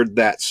covered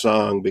that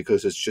song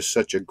because it's just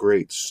such a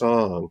great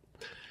song.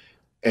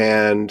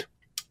 And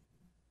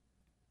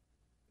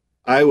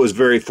I was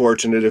very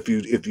fortunate. If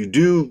you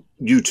do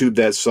YouTube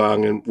that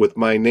song and with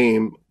my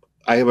name,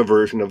 I have a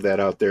version of that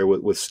out there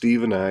with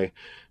Steve and I,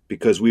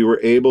 because we were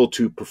able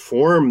to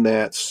perform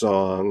that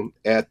song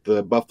at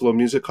the Buffalo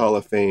Music Hall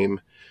of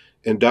Fame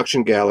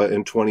induction gala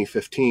in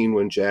 2015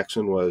 when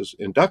Jackson was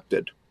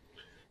inducted.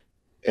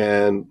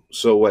 And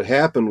so what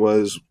happened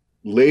was,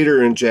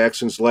 later in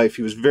Jackson's life,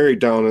 he was very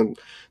down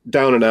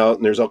and out,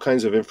 and there's all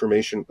kinds of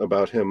information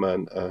about him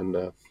on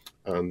the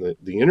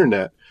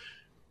internet.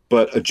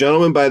 But a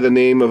gentleman by the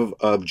name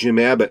of Jim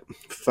Abbott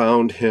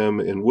found him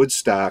in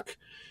Woodstock.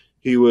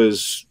 He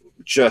was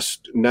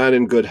just not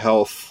in good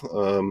health.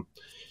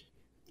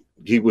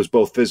 He was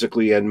both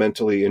physically and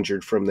mentally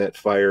injured from that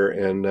fire,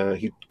 and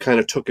he kind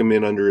of took him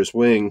in under his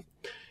wing.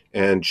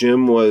 And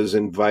Jim was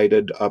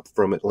invited up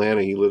from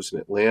Atlanta. He lives in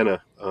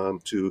Atlanta,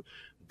 to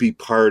be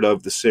part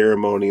of the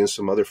ceremony, and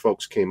some other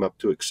folks came up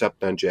to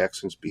accept on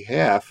Jackson's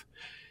behalf.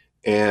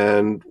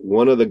 And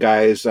one of the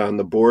guys on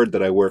the board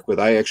that I work with,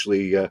 I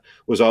actually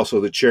was also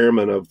the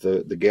chairman of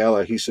the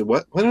gala. He said,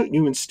 why don't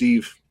you and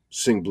Steve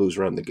sing Blues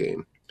Run the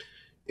Game?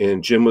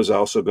 And Jim was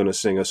also going to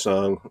sing a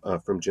song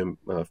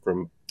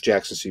from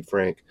Jackson C.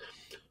 Frank.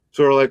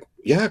 So we're like,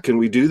 yeah, can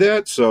we do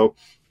that? So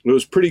it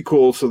was pretty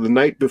cool. So the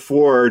night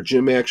before,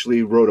 Jim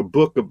actually wrote a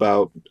book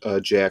about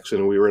Jackson,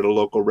 and we were at a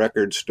local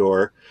record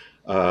store,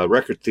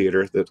 record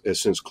theater that has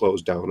since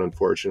closed down,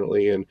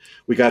 unfortunately. And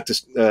we got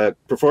to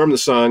perform the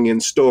song in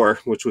store,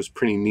 which was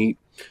pretty neat.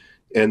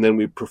 And then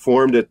we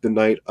performed it the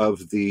night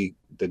of the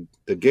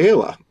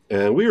gala.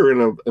 And we were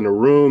in a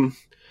room,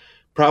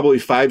 probably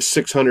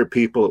 500-600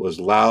 people. It was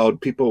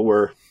loud. People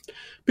were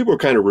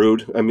kind of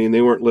rude. I mean,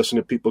 they weren't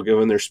listening to people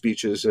giving their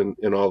speeches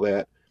and all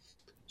that.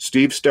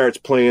 Steve starts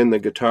playing the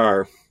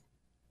guitar,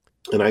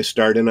 and I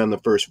start in on the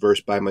first verse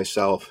by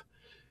myself,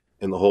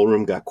 and the whole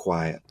room got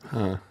quiet.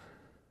 Huh.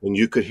 And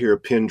you could hear a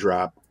pin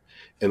drop.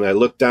 And I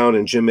looked down,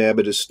 and Jim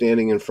Abbott is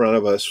standing in front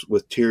of us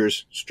with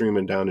tears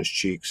streaming down his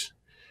cheeks.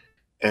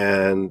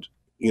 And,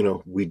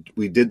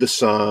 we did the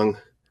song,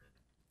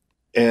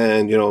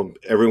 and,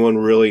 everyone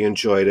really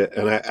enjoyed it.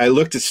 And I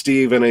looked at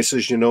Steve, and I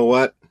says, you know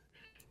what?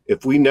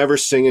 If we never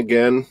sing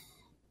again,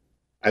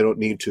 I don't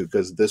need to,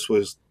 because this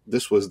was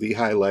the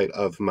highlight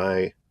of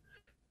my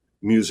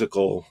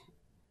musical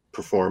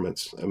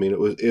performance. I mean,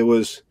 it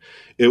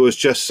was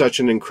just such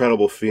an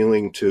incredible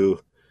feeling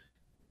to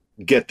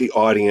get the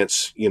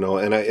audience,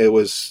 and it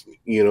was,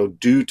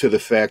 due to the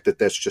fact that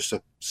that's just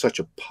such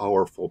a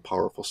powerful,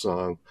 powerful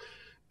song.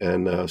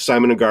 And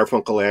Simon and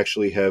Garfunkel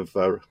actually have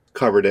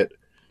covered it,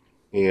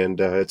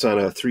 and it's on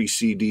a 3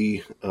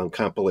 CD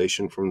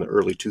compilation from the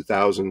early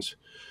 2000s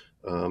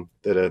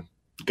that a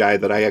guy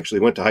that I actually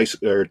went to high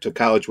school or to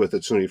college with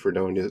at SUNY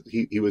Fredonia,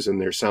 he was in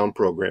their sound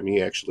program.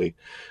 He actually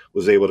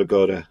was able to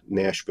go to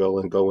Nashville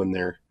and go in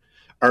their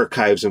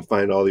archives and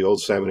find all the old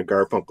Simon and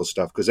Garfunkel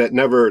stuff, because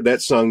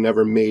that song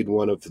never made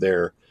one of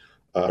their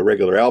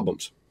regular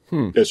albums,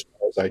 as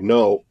far as I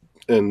know.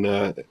 And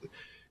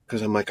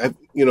because I'm like,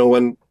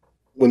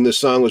 when this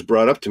song was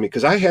brought up to me,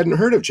 because I hadn't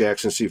heard of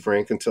Jackson C.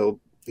 Frank until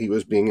he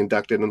was being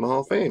inducted in the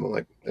Hall of Fame. I'm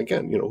like,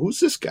 again,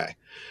 who's this guy?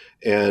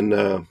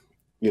 And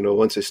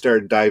once I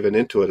started diving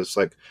into it, it's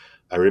like,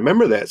 I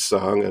remember that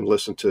song and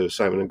listened to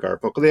Simon and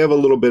Garfunkel. They have a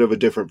little bit of a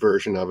different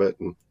version of it.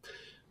 And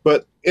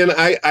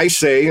I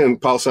say,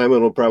 and Paul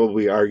Simon will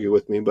probably argue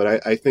with me,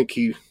 but I think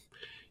he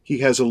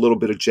has a little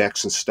bit of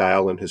Jackson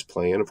style in his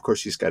playing. Of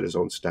course, he's got his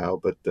own style,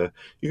 but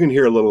you can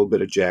hear a little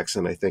bit of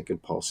Jackson, I think, in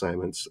Paul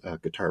Simon's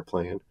guitar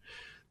playing.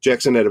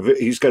 Jackson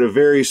he's got a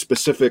very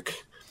specific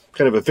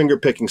kind of a finger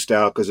picking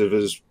style because of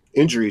his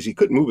injuries. He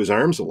couldn't move his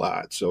arms a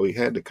lot, so he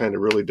had to kind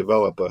of really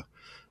develop a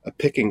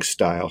picking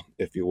style,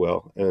 if you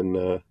will,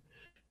 and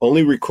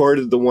only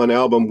recorded the one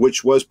album,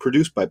 which was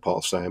produced by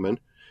Paul Simon.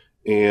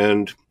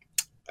 And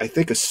I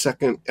think a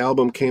second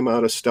album came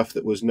out of stuff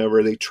that was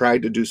never, they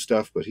tried to do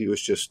stuff, but he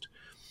was just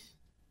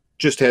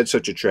had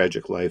such a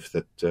tragic life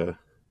that,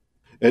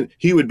 and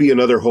he would be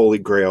another holy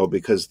grail,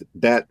 because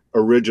that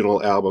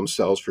original album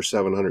sells for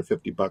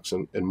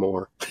 $750 and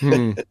more.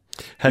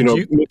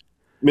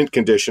 Mint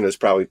condition is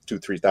probably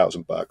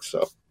 $2,000-$3,000.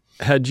 So.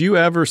 Had you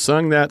ever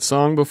sung that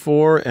song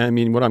before? I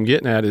mean, what I'm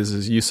getting at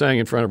is you sang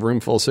in front of a room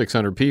full of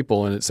 600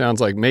 people, and it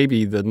sounds like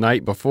maybe the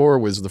night before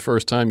was the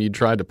first time you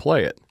tried to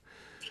play it.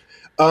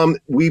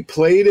 We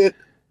played it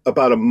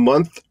about a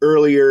month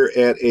earlier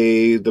at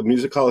the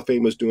Music Hall of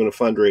Fame was doing a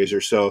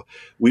fundraiser. So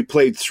we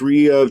played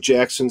 3 of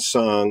Jackson's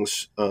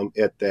songs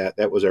at that.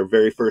 That was our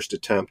very first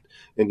attempt.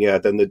 And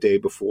then the day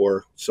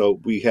before. So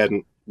we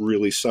hadn't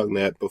really sung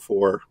that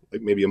before,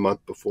 like maybe a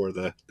month before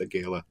the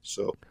gala.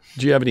 So,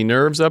 do you have any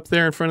nerves up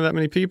there in front of that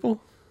many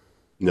people?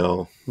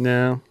 No.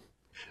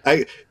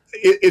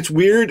 It's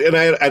weird, and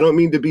I don't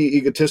mean to be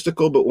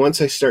egotistical, but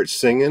once I start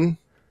singing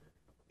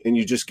and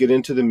you just get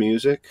into the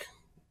music,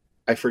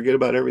 I forget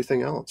about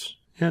everything else.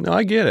 Yeah, no,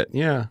 I get it.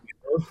 Yeah.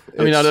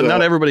 I mean,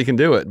 not everybody can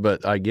do it,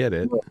 but I get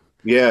it.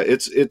 Yeah,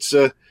 it's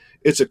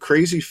a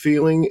crazy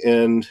feeling,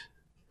 and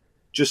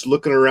just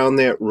looking around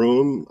that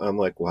room, I'm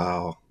like,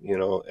 wow,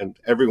 and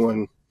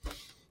everyone.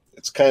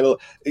 It's kind of,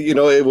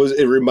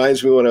 it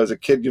reminds me when I was a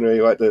kid,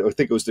 I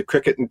think it was the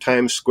cricket in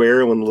Times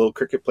Square when the little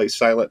cricket plays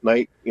Silent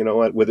Night,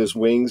 with his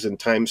wings in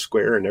Times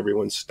Square, and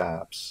everyone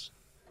stops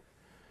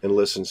and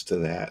listens to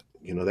that.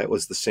 That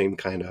was the same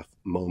kind of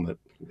moment.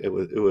 It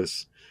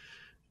was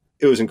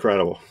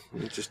incredible.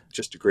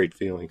 Just a great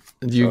feeling.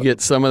 Do you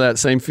get some of that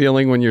same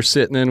feeling when you're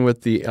sitting in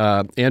with the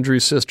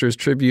Andrews Sisters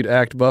tribute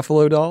act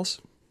Buffalo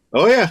Dolls?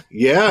 Oh yeah.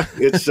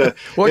 It's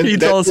what can you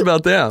tell us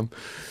about them?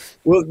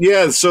 Well,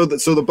 yeah. So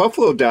the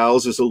Buffalo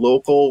Dolls is a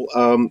local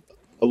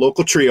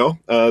trio.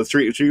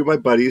 Three of my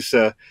buddies,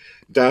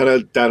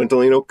 Donna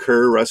Delano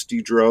Kerr,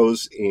 Rusty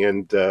Droz,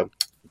 and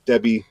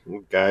Debbie.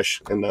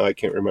 Gosh, and now I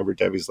can't remember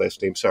Debbie's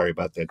last name. Sorry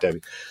about that,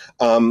 Debbie.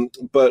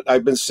 But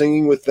I've been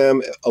singing with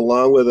them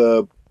along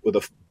with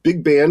a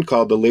big band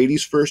called the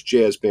Ladies First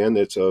Jazz Band.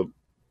 It's a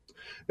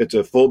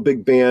full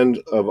big band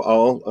of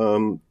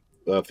all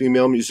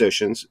female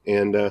musicians,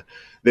 and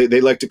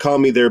they like to call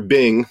me their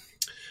Bing.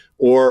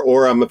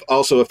 Or I'm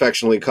also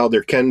affectionately called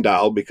their Ken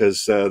doll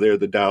because they're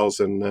the dolls,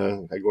 and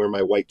I wear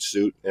my white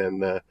suit,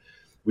 and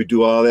we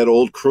do all that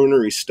old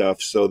croonery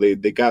stuff. So they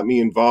got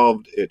me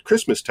involved at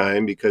Christmas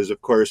time because,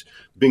 of course,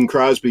 Bing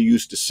Crosby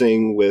used to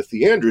sing with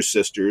the Andrews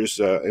Sisters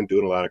and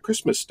doing a lot of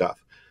Christmas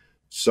stuff.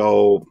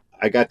 So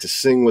I got to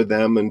sing with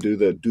them and do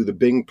the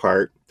Bing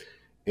part,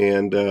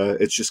 and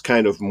it's just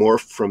kind of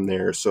morphed from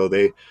there. So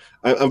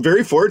I'm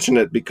very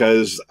fortunate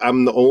because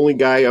I'm the only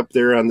guy up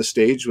there on the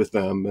stage with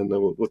them and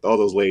with all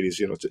those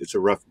ladies. It's a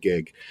rough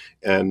gig,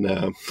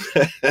 and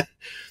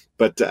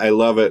but I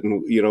love it.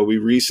 And we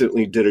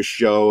recently did a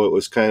show. It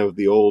was kind of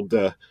the old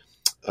the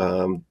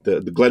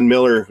Glenn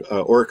Miller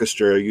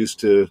Orchestra used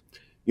to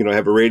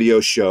have a radio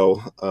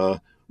show,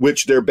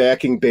 which their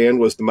backing band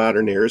was the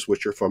Modernaires,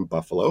 which are from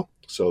Buffalo.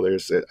 So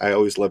I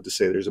always love to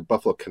say there's a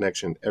Buffalo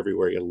connection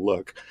everywhere you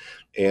look,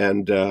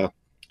 and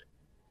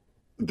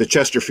the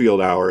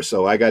Chesterfield Hour.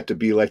 So I got to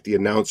be like the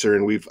announcer,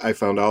 and I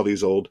found all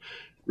these old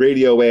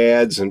radio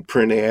ads and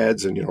print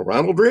ads, and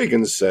Ronald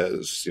Reagan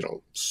says,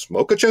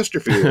 smoke a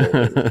Chesterfield.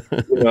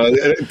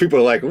 And people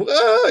are like,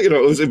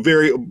 it was a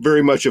very,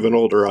 very much of an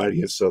older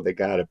audience, so they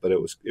got it, but it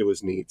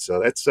was neat.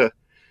 So that's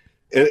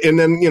and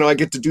then I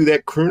get to do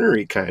that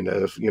croonery kind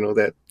of,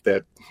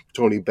 that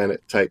Tony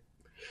Bennett type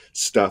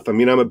stuff. I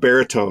mean, I'm a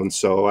baritone,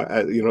 so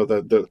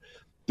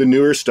the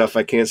newer stuff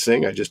I can't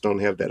sing. I just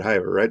don't have that high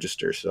of a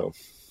register. So.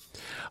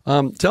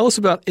 Tell us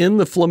about In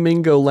the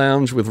Flamingo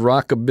Lounge with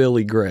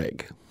Rockabilly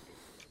Greg.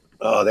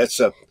 Oh,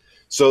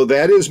 so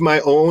that is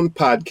my own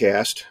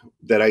podcast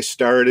that I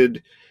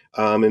started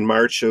in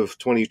March of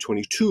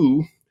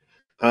 2022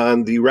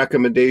 on the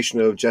recommendation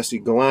of Jessie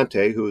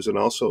Galante, who is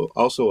also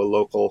a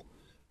local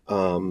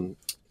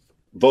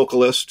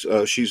vocalist.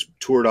 She's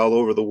toured all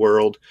over the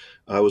world.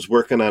 I was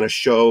working on a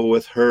show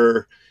with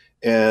her,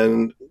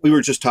 and we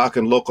were just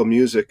talking local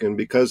music. And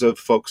because of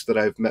folks that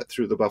I've met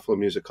through the Buffalo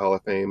Music Hall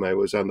of Fame, I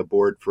was on the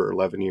board for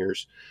 11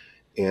 years.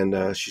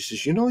 And she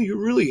says, you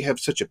really have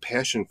such a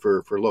passion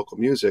for local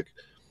music.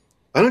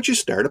 Why don't you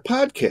start a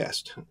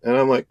podcast? And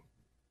I'm like,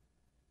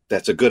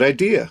 that's a good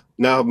idea.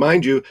 Now,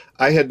 mind you,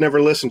 I had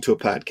never listened to a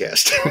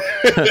podcast.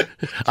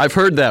 I've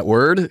heard that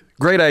word.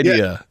 Great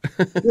idea.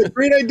 Yeah,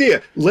 great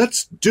idea.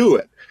 Let's do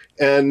it.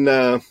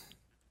 And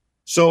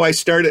so I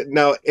started.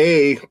 Now,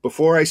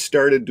 before I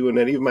started doing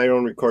any of my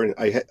own recording,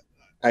 I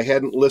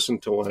hadn't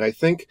listened to one. I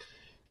think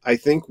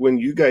when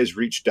you guys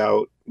reached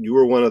out, you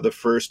were one of the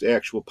first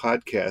actual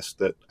podcasts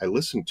that I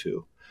listened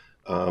to.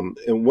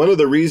 And one of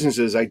the reasons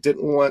is I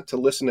didn't want to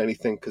listen to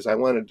anything because I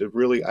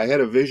had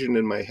a vision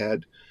in my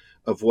head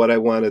of what I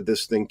wanted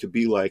this thing to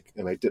be like.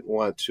 And I didn't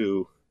want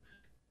to,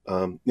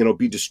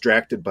 be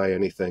distracted by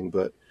anything.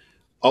 But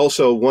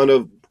also one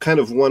of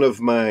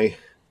my,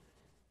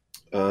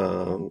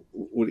 looking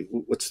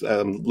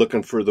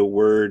for the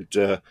word,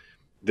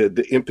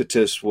 the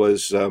impetus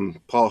was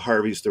Paul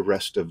Harvey's The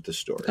Rest of the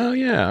Story. Oh,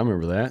 yeah, I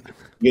remember that.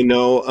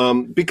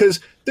 Because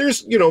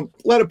there's, a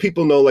lot of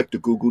people know like the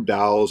Goo Goo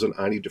Dolls and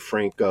Ani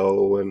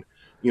DeFranco and,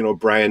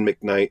 Brian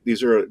McKnight.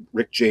 These are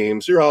Rick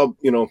James. They're all,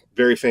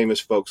 very famous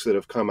folks that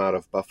have come out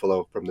of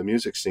Buffalo from the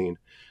music scene.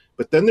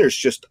 But then there's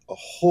just a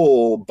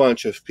whole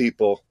bunch of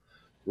people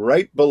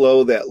right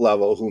below that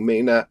level who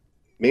may not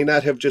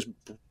have just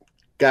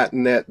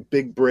gotten that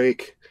big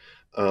break.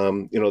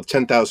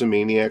 10,000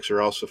 Maniacs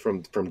are also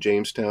from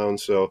Jamestown.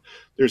 So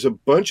there's a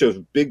bunch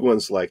of big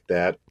ones like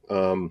that.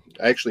 I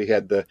actually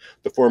had the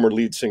former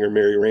lead singer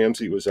Mary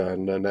Ramsey was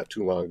on not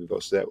too long ago.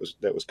 So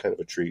that was kind of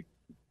a treat.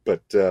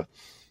 But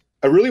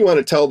I really want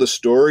to tell the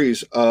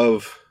stories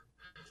of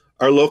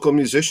our local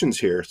musicians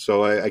here.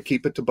 So I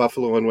keep it to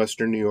Buffalo and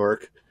Western New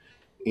York.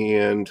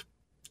 And,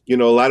 a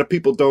lot of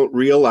people don't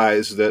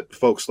realize that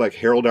folks like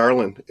Harold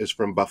Arlen is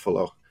from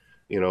Buffalo,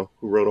 who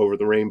wrote Over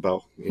the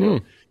Rainbow.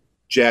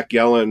 Jack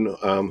Yellen,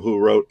 who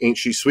wrote Ain't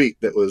She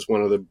Sweet, that was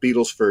one of the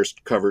Beatles'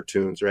 first cover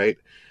tunes, right?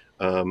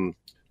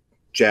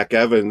 Jack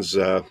Evans,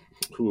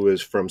 who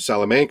is from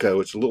Salamanca,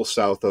 which is a little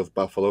south of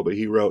Buffalo, but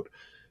he wrote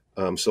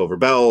Silver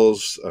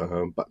Bells,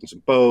 Buttons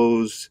and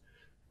Bows.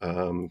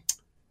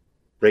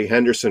 Ray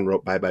Henderson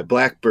wrote Bye Bye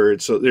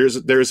Blackbird. So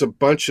there's a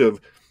bunch of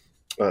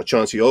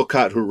Chauncey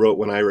Olcott, who wrote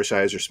When Irish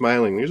Eyes Are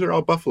Smiling. These are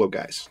all Buffalo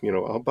guys,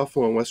 all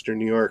Buffalo and Western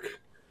New York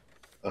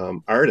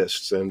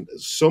artists. And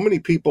so many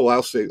people,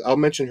 I'll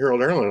mention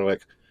Harold Arlen.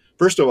 Like,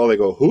 first of all, they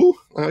go, who?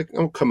 I'm like,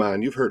 oh, come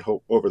on. You've heard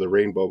Hope Over the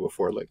Rainbow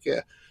before. Like,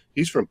 yeah,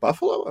 he's from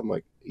Buffalo? I'm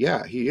like,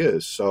 yeah, he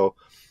is. So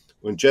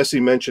when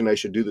Jesse mentioned I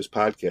should do this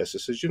podcast, I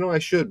says, I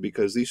should,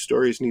 because these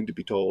stories need to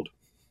be told.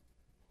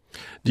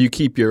 Do you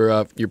keep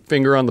your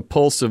finger on the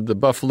pulse of the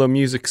Buffalo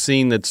music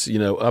scene that's,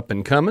 up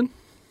and coming?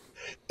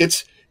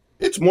 It's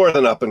more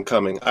than up and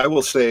coming. I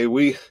will say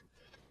we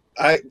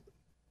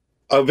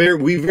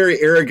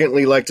very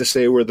arrogantly like to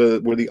say we're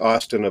the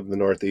Austin of the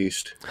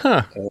Northeast.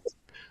 Huh.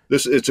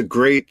 It's a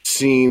great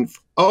scene,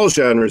 all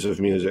genres of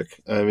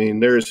music. I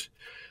mean,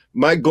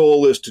 my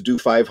goal is to do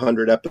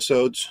 500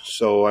 episodes.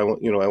 So I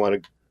want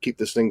to keep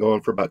this thing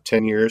going for about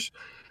 10 years.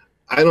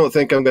 I don't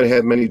think I'm going to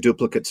have many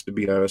duplicates, to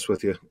be honest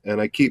with you. And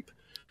I keep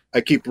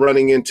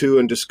running into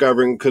and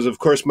discovering, because of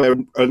course my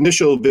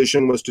initial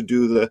vision was to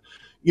do the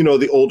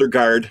older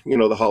guard,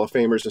 the Hall of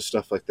Famers and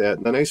stuff like that.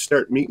 And then I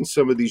start meeting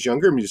some of these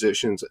younger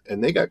musicians,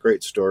 and they got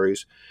great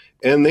stories,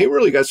 and they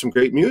really got some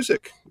great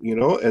music,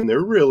 and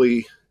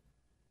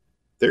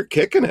they're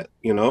kicking it,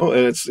 and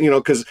it's,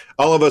 because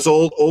all of us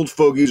old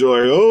fogies are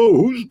like, oh,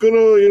 who's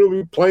gonna,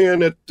 be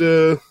playing at,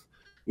 the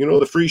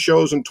free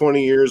shows in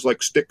 20 years,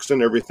 like Styx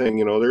and everything,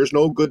 there's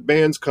no good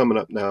bands coming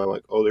up now.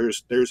 Like, oh,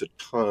 there's a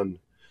ton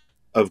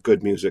of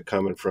good music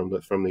coming from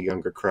the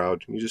younger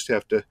crowd. You just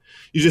have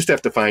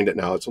to find it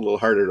now. It's a little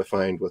harder to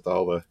find with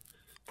all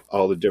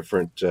the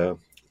different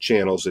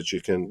channels that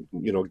you can,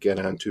 get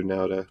onto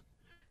now to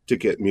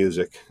get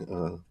music.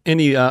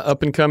 Any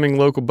up and coming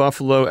local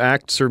Buffalo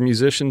acts or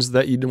musicians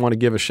that you'd want to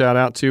give a shout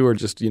out to, or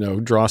just,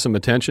 draw some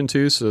attention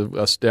to, so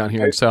us down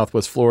here in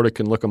Southwest Florida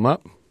can look them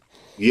up?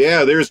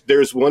 Yeah,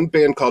 there's one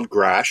band called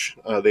Grash.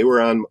 They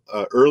were on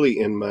early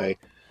in my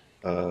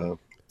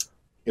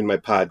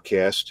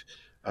podcast.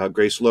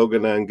 Grace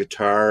Logan on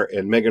guitar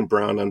and Megan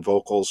Brown on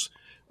vocals,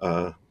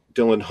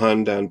 Dylan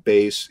Hund on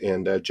bass,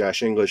 and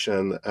Josh English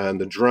on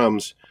the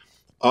drums.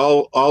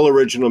 All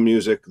original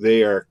music.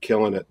 They are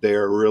killing it. They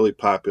are really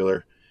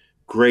popular.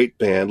 Great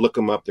band. Look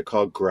them up. They're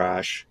called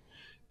Grash.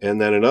 And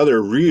then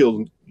another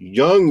real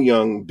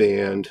young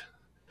band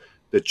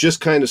that just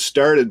kind of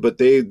started, but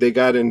they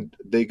got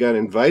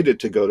invited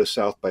to go to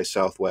South by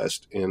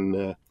Southwest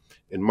in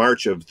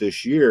March of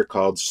this year,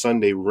 called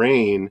Sunday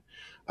Rain.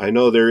 I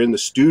know they're in the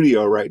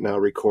studio right now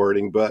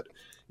recording, but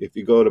if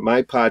you go to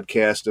my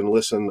podcast and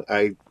listen,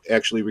 I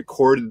actually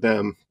recorded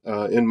them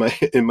in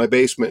my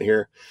basement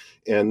here,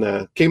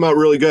 and came out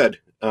really good.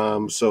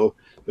 So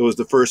it was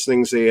the first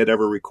things they had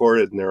ever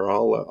recorded, and they're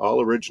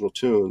all original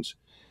tunes.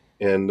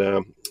 And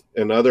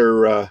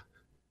another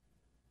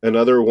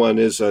one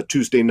is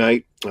Tuesday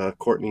Night.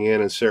 Courtney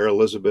Ann and Sarah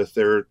Elizabeth.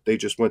 They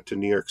just went to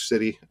New York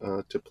City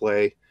to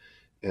play,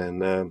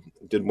 and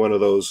did one of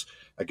those.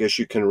 I guess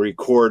you can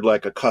record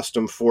like a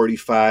custom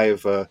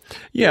 45. A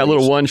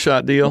little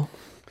one-shot deal.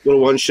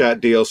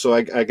 So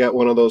I got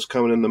one of those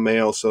coming in the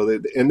mail. So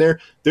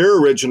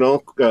they're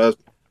original.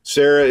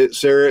 Sarah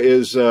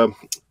is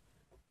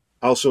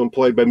also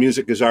employed by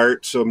Music is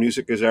Art. So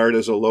Music is Art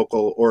is a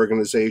local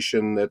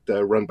organization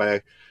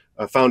that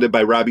founded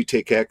by Robbie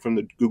Takak from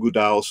the Goo Goo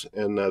Dolls,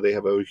 and they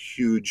have a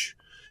huge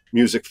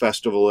music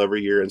festival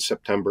every year in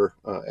September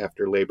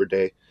after Labor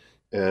Day,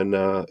 and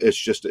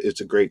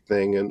it's a great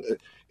thing.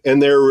 And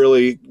they're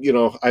really,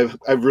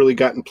 I've really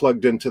gotten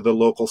plugged into the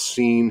local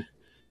scene.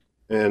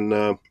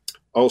 And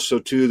also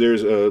too,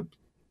 there's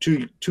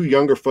two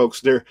younger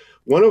folks.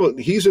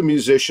 He's a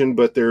musician,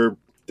 but they're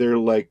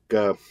like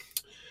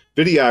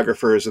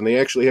videographers, and they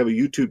actually have a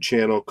YouTube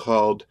channel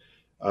called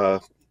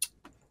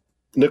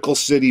Nickel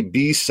City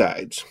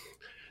B-Sides.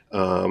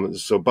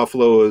 So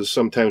Buffalo is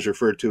sometimes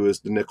referred to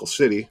as the Nickel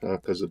City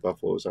because the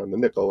Buffalo is on the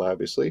nickel,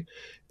 obviously.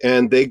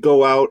 And they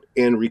go out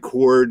and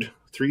record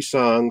 3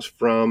 songs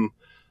from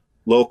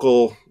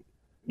local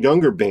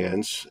younger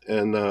bands,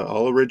 and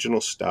all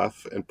original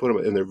stuff, and put them,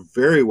 and they're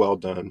very well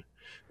done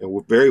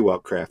and very well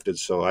crafted.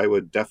 So I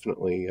would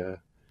definitely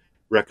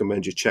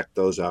recommend you check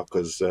those out,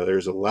 because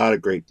there's a lot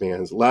of great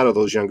bands. A lot of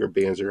those younger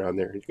bands are on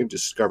there. You can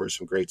discover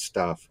some great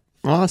stuff.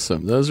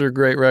 Awesome. Those are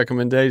great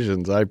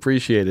recommendations. I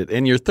appreciate it.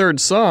 And your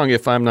third song,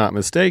 if I'm not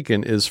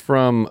mistaken, is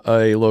from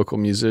a local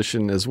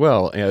musician as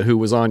well, who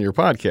was on your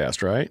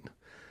podcast, right?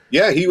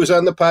 Yeah, he was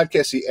on the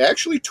podcast. He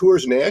actually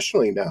tours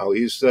nationally now.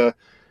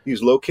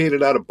 He's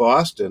located out of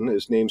Boston.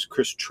 His name's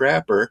Chris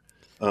Trapper.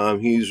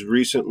 He's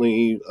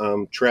recently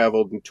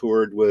traveled and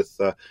toured with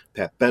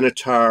Pat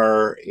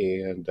Benatar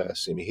and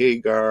Sammy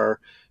Hagar.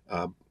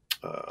 I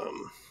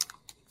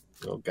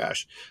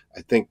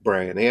think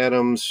Brian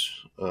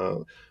Adams.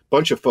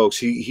 Bunch of folks.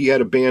 He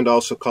had a band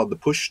also called the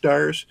Push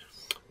Stars,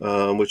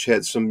 which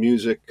had some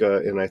music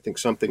and I think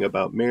Something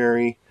About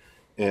Mary.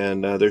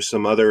 And there's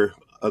some other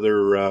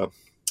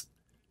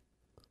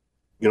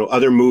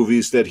other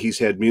movies that he's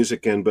had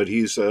music in, but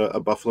he's a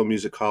Buffalo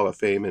Music Hall of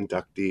Fame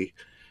inductee.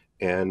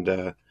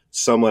 And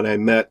someone I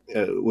met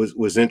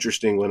was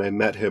interesting when I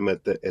met him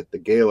at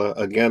the gala.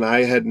 Again,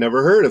 I had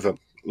never heard of him,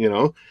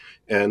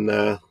 and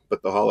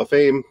but the Hall of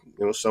Fame,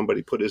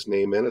 somebody put his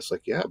name in. It's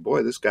like, yeah,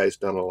 boy, this guy's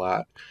done a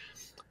lot.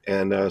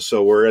 And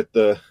so we're at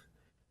the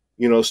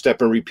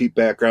step and repeat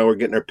background. We're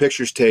getting our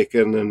pictures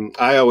taken, and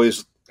I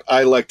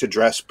like to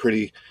dress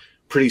pretty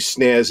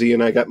snazzy,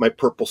 and I got my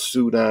purple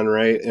suit on,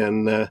 right?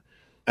 And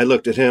I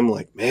looked at him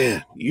like,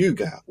 man, you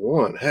got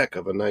one heck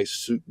of a nice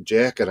suit and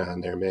jacket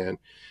on there, man.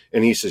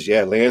 And he says,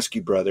 yeah,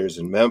 Lansky Brothers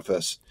in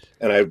Memphis.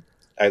 And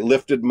I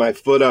lifted my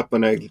foot up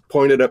and I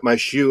pointed at my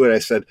shoe and I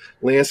said,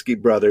 Lansky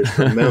Brothers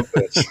from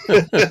Memphis.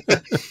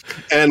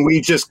 And we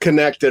just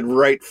connected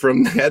right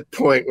from that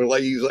point.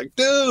 He's like,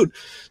 dude.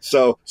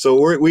 So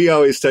we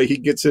always say he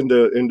gets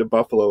into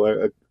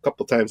Buffalo a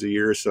couple times a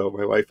year or so.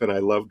 My wife and I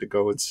love to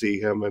go and see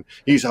him. And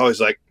he's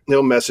always like,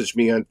 he'll message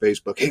me on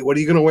Facebook. Hey, what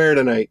are you going to wear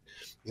tonight?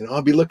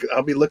 I'll be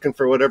looking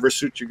for whatever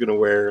suit you're going to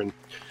wear. And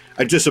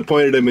I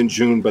disappointed him in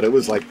June, but it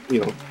was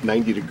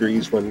 90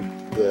 degrees when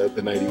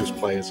the night he was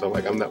playing. So I'm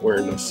like, I'm not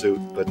wearing no suit,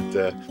 but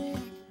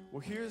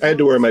I had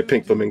to wear my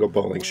pink flamingo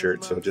bowling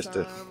shirt, so just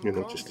to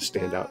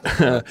stand out.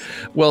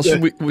 Well,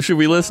 should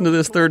we listen to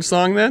this third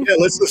song then? Yeah,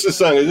 let's listen to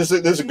the song. This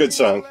is a good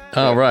song.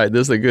 All right,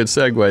 this is a good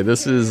segue.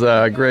 This is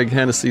Greg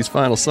Hennessey's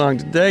final song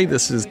today.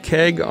 This is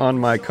 "Keg on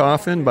My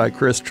Coffin" by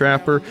Chris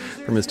Trapper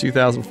from his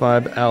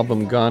 2005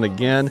 album Gone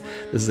Again.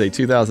 This is a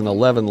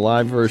 2011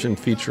 live version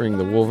featuring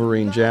the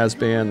Wolverine Jazz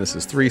Band. This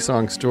is 3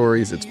 Song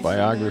Stories. It's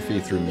biography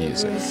through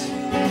music.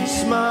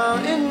 Smile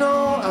and know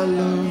I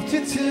loved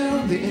you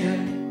till the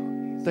end.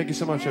 Thank you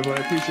so much,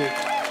 everyone. I appreciate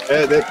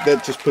it.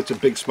 That just puts a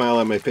big smile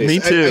on my face.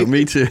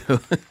 Me too.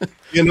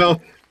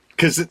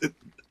 Because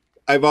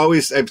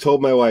I've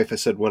told my wife, I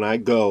said, when I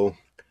go,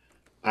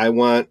 I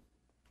want,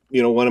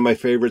 one of my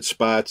favorite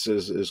spots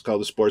is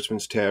called the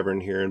Sportsman's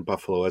Tavern here in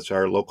Buffalo. It's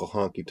our local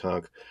honky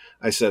tonk.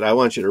 I said, I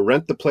want you to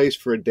rent the place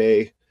for a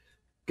day,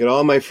 get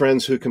all my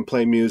friends who can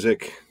play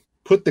music,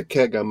 put the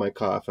keg on my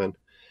coffin,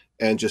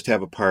 and just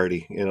have a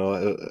party,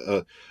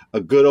 a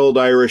good old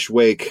Irish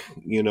wake,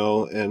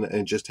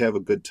 and just have a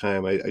good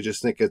time. I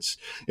just think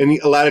and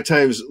a lot of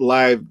times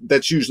live,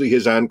 that's usually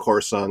his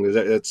encore song.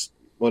 That's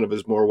one of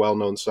his more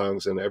well-known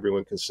songs, and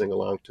everyone can sing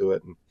along to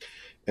it.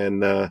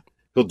 And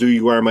he'll do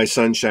 "You Are My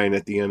Sunshine"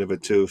 at the end of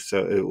it too,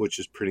 which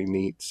is pretty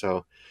neat.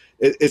 So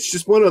it's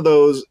just one of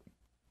those,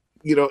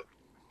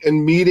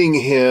 and meeting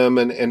him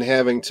and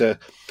having to.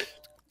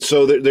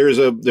 So there's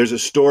a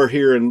store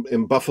here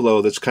in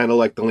Buffalo that's kind of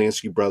like the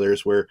Lansky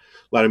Brothers, where a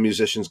lot of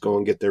musicians go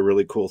and get their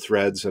really cool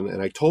threads.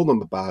 And I told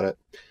him about it,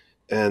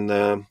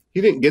 and he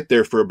didn't get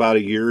there for about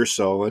a year or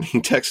so. And he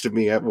texted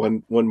me at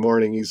one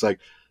morning. He's like,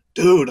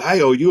 "Dude,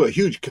 I owe you a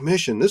huge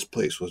commission. This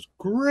place was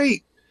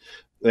great."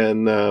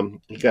 And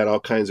he got all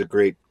kinds of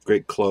great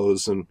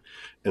clothes and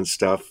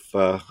stuff,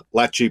 a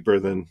lot cheaper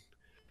than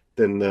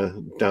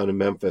down in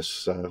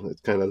Memphis.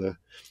 It's kind of the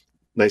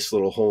nice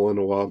little hole in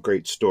the wall,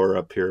 great store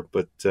up here.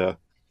 But,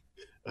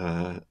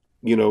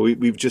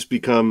 we've just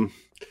become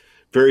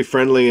very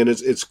friendly, and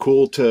it's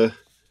cool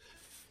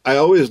I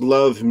always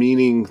love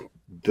meeting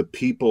the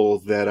people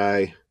that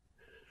I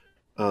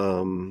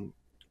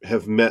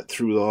have met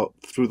through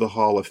the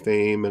Hall of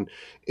Fame, and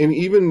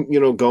even,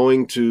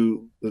 going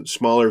to the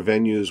smaller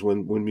venues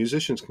when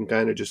musicians can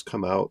kind of just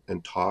come out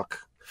and talk,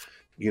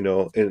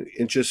 and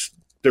just,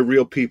 they're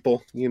real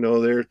people,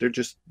 they're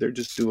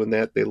just doing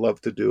that. They love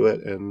to do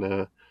it.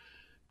 And,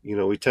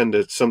 we tend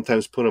to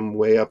sometimes put them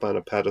way up on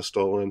a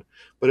pedestal,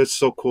 but it's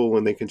so cool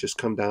when they can just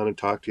come down and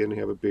talk to you and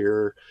have a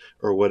beer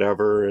or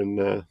whatever.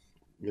 And,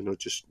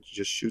 just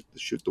shoot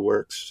the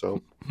works.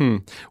 So,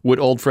 Would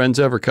old friends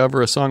ever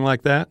cover a song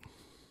like that?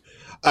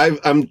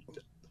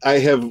 I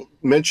have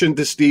mentioned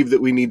to Steve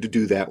that we need to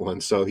do that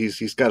one. So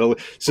he's got to,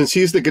 since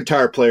he's the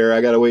guitar player,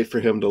 I got to wait for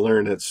him to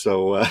learn it.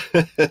 So,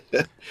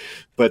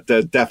 but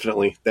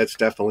definitely, that's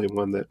definitely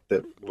one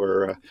that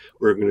we're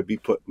going to be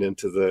putting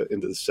into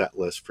the set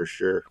list for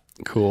sure.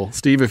 Cool,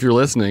 Steve, if you're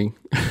listening.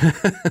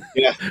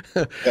 Yeah.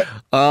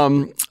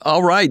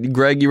 All right,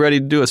 Greg, you ready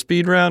to do a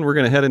speed round? We're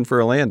going to head in for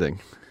a landing.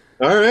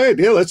 All right.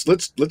 Yeah. Let's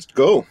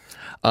go.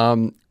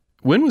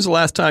 When was the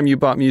last time you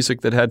bought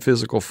music that had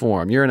physical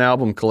form? You're an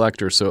album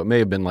collector, so it may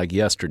have been like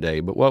yesterday,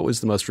 but what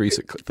was the most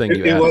recent thing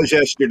you had? It was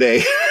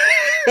yesterday.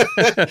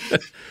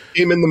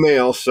 Came in the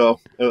mail. So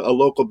a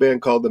local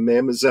band called the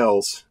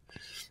Mamazelles.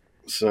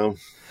 So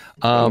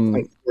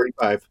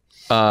 45.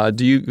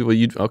 You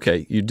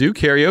do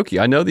karaoke.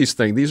 I know these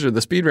things. These are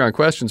the speed round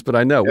questions, but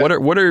I know. Yeah.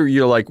 What are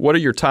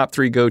your top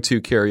 3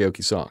 go-to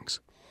karaoke songs?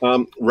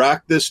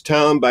 Rock This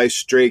Town by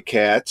Stray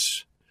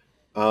Cats.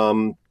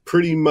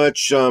 Pretty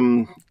much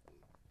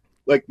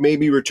like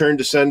maybe Return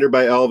to Sender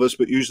by Elvis,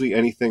 but usually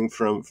anything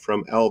from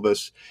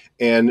Elvis,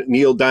 and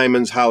Neil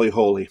Diamond's Holly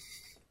Holy.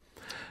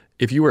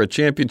 If you were a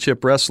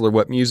championship wrestler,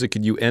 what music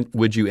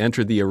would you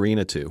enter the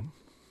arena to?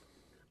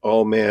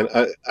 Oh man,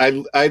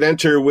 I'd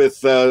enter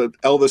with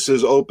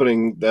Elvis's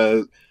opening,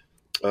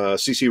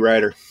 CC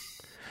Rider.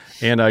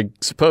 And I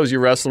suppose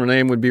your wrestler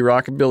name would be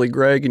Rockabilly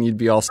Greg, and you'd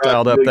be all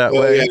styled up that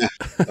way. Yeah.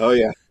 Oh,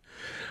 yeah.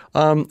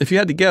 If you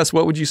had to guess,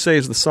 what would you say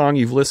is the song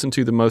you've listened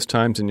to the most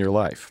times in your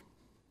life?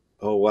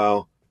 Oh,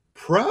 wow.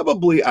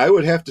 Probably, I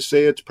would have to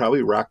say it's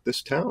probably Rock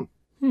This Town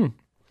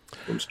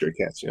from Stray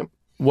Cats, yeah.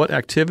 What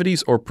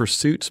activities or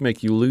pursuits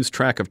make you lose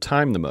track of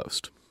time the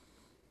most?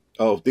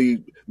 Oh,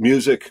 the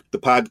music, the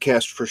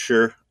podcast for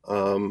sure.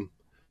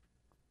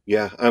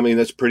 Yeah, I mean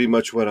that's pretty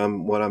much what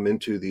I'm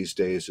into these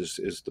days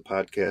is the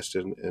podcast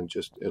and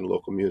just in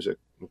local music.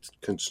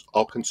 It's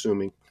all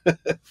consuming.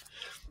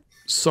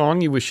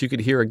 Song you wish you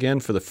could hear again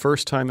for the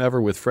first time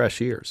ever with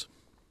fresh ears?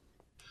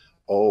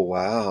 Oh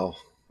wow,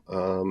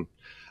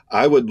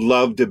 I would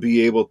love to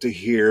be able to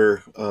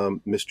hear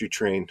Mystery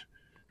Train,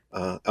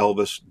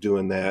 Elvis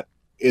doing that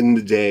in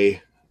the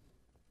day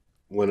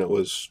when it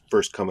was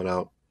first coming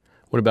out.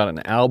 What about an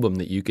album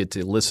that you get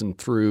to listen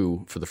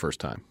through for the first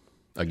time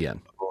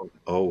again?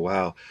 Oh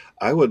wow,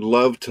 I would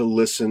love to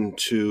listen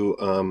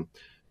to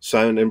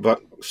Simon and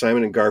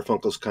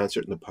Garfunkel's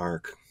Concert in the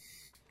Park.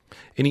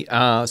 Any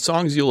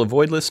songs you'll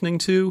avoid listening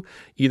to,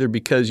 either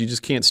because you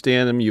just can't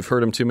stand them, you've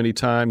heard them too many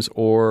times,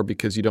 or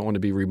because you don't want to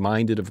be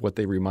reminded of what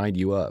they remind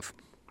you of?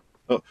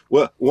 Oh,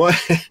 well, one,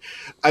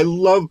 I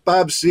love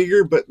Bob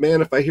Seger, but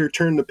man, if I hear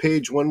 "Turn the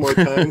Page" one more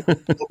time,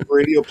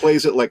 radio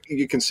plays it like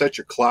you can set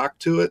your clock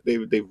to it.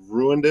 They've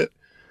ruined it.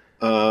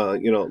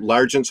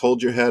 Largent's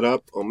 "Hold Your Head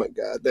Up." Oh my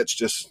God, that's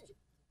just,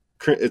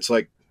 it's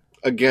like,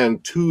 again,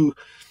 too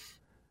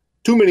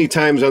many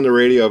times on the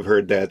radio I've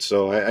heard that,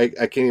 so I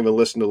can't even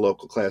listen to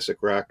local classic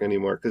rock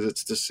anymore because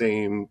it's the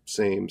same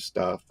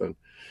stuff.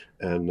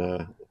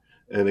 And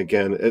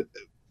again,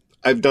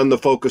 I've done the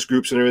focus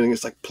groups and everything.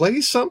 It's like,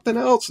 play something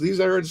else. These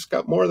are just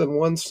got more than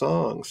one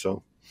song.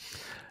 So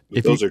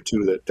those are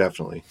two that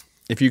definitely.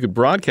 If you could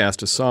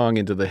broadcast a song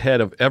into the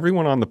head of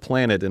everyone on the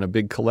planet in a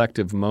big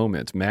collective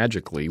moment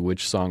magically,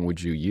 which song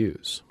would you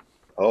use?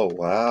 Oh,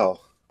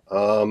 wow.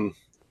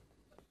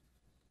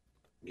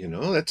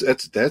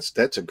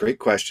 That's a great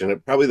question.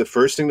 Probably the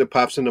first thing that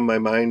pops into my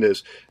mind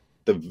is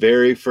the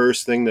very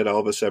first thing that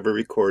Elvis ever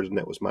recorded, and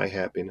that was "My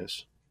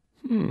Happiness."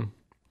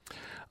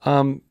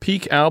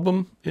 Peak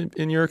album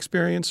in your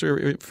experience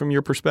or from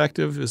your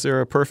perspective? Is there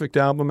a perfect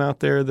album out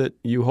there that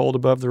you hold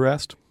above the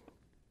rest?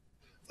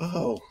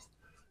 Oh,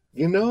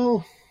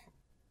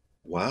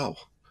 wow.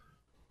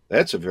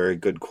 That's a very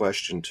good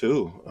question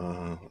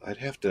too. I'd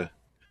have to.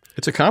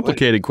 It's a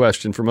complicated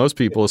question for most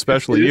people,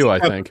 especially you, I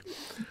think.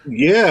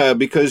 Yeah,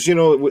 because,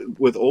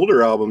 with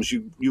older albums,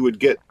 you would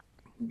get,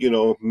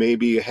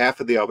 maybe half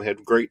of the album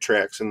had great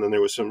tracks and then there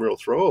was some real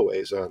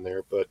throwaways on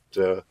there. But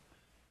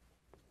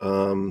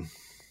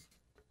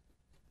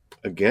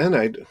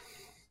again,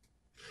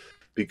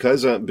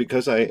 because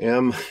I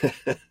am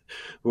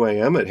who I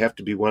am, it'd have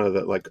to be one of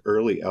the like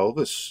early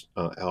Elvis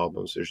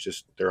albums.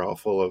 They're all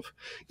full of.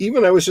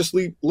 Even I was just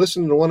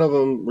listening to one of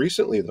them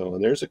recently though,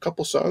 and there's a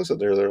couple songs in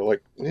there that are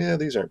like, yeah,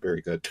 these aren't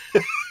very good.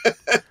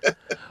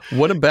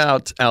 What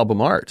about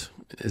album art?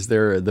 Is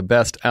there the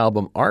best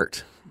album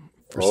art?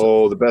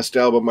 The best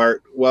album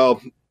art.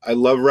 Well, I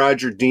love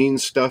Roger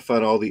Dean's stuff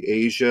on all the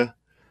Asia.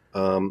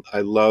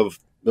 I love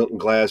Milton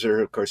Glaser.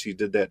 Of course, he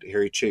did that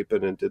Harry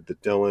Chapin and did the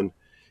Dylan.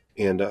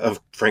 And of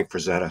Frank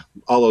Frazetta.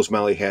 All those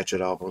Molly Hatchet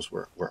albums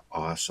were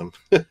awesome.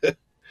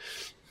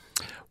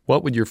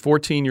 What would your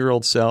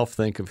 14-year-old self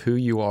think of who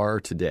you are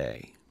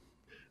today?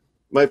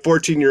 My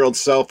 14-year-old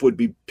self would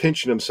be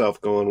pinching himself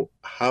going,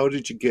 how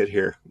did you get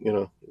here?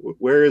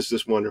 Where is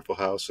this wonderful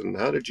house and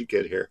how did you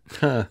get here?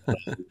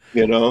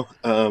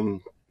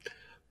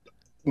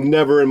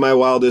 Never in my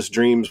wildest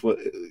dreams,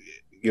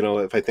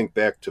 if I think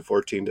back to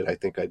 14, did I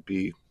think I'd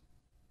be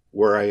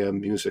where I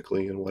am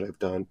musically and what I've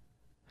done.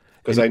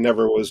 Because I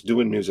never was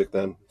doing music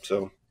then.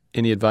 So,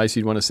 any advice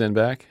you'd want to send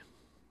back?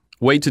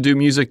 Wait to do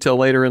music till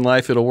later in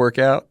life; it'll work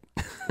out.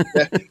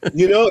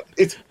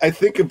 I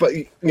think about.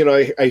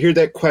 I hear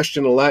that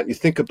question a lot. And you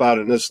think about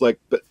it, and it's like,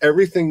 but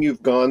everything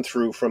you've gone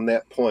through from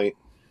that point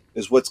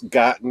is what's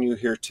gotten you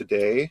here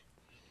today.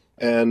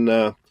 And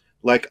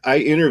like I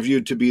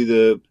interviewed to be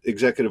the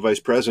executive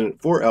vice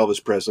president for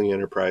Elvis Presley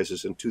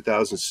Enterprises in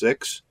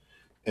 2006,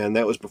 and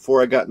that was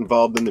before I got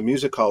involved in the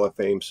Music Hall of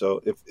Fame.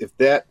 So if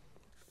that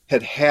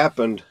had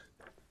happened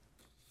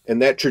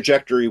and that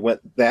trajectory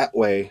went that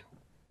way,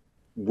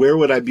 where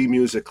would I be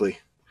musically?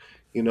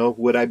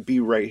 Would I be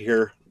right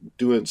here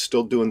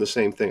still doing the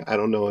same thing? I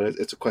don't know. And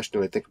it's a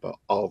question I think about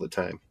all the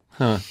time.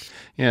 Huh.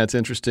 Yeah, it's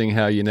interesting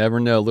how you never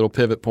know. Little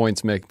pivot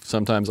points make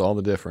sometimes all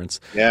the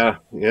difference. Yeah.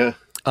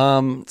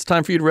 It's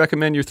time for you to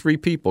recommend your 3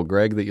 people,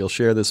 Greg, that you'll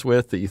share this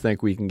with that you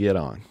think we can get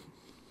on.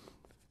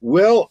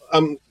 Well,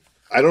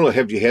 I don't know.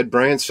 Have you had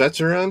Brian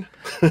Setzer on?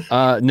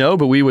 No,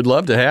 but we would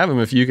love to have him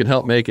if you could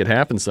help make it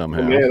happen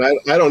somehow. Man,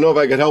 I don't know if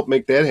I could help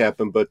make that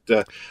happen, but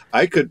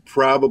I could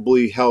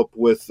probably help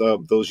with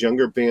those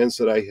younger bands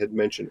that I had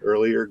mentioned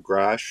earlier,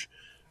 Grosh,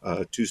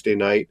 Tuesday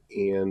Night,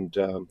 and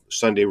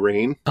Sunday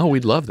Rain. Oh,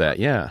 we'd love that.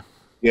 Yeah.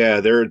 Yeah,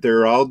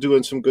 they're all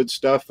doing some good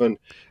stuff. And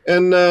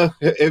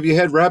have you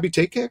had Robbie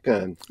Takak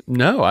on?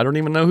 No, I don't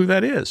even know who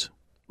that is.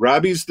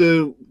 Robbie's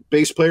the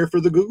bass player for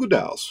the Goo Goo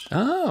Dolls.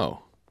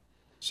 Oh.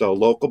 So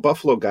local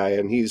Buffalo guy.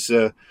 And he's,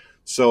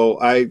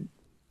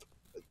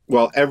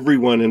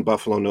 everyone in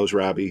Buffalo knows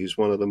Robbie. He's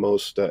one of the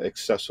most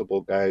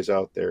accessible guys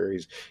out there.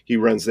 He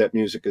runs that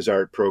Music is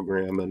Art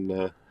program.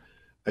 And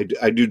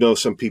I do know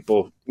some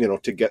people,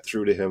 to get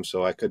through to him.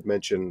 So I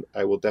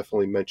will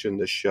definitely mention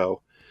this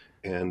show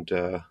and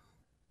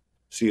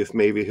see if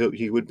maybe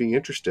he would be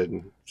interested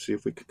and see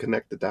if we could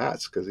connect the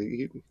dots. Because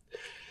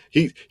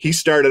he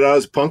started out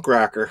as a punk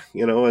rocker,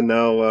 and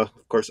now,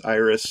 of course,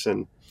 Iris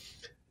and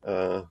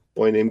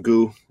Boy Named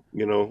Goo,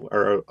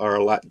 are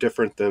a lot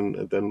different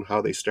than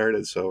how they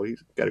started. So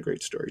he's got a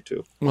great story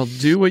too. Well,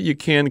 do what you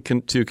can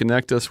to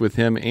connect us with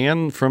him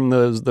and from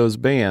those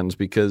bands,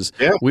 because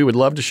we would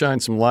love to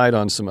shine some light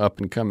on some up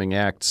and coming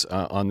acts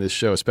on this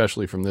show,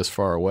 especially from this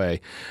far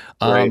away.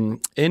 Right.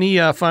 Any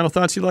final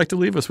thoughts you'd like to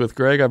leave us with,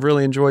 Greg? I've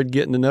really enjoyed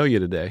getting to know you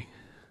today.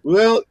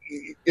 Well,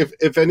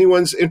 if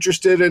anyone's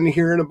interested in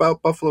hearing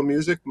about Buffalo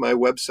music, my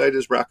website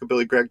is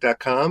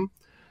rockabillygreg.com.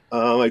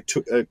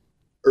 I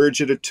urge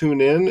you to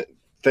tune in.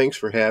 Thanks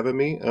for having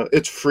me.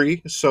 It's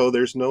free, so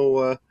there's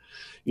no,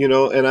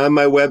 and on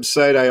my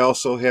website, I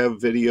also have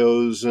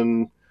videos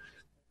and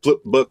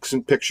flip books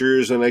and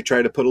pictures, and I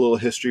try to put a little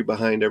history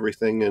behind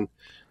everything. And,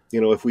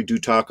 if we do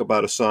talk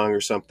about a song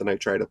or something, I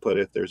try to put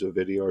if there's a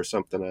video or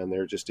something on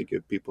there just to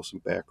give people some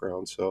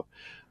background. So,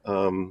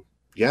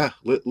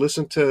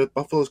 listen to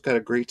Buffalo's got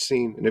a great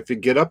scene. And if you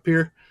get up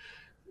here,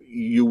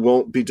 you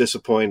won't be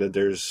disappointed.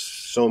 There's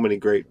so many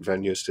great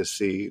venues to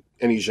see,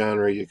 any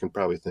genre you can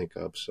probably think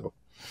of. So.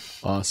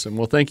 Awesome.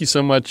 Well, thank you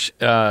so much.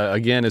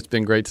 Again, it's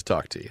been great to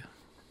talk to you.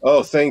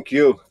 Oh, thank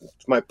you.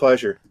 It's my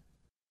pleasure.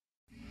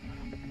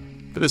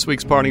 For this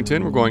week's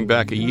Partington, we're going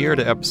back a year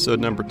to episode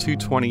number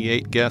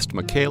 228, guest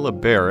Michaela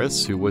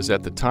Barris, who was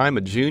at the time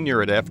a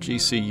junior at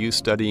FGCU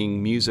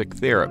studying music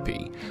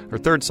therapy. Her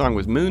third song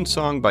was Moon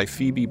Song by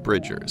Phoebe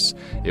Bridgers.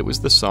 It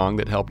was the song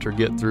that helped her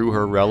get through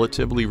her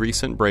relatively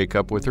recent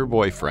breakup with her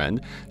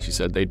boyfriend. She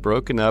said they'd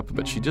broken up,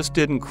 but she just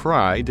didn't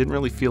cry, didn't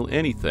really feel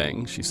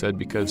anything. She said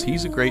because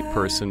he's a great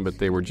person, but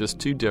they were just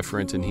too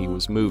different and he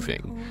was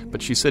moving.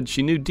 But she said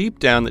she knew deep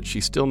down that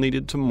she still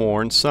needed to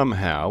mourn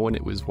somehow, and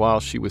it was while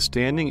she was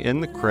standing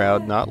in the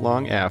crowd not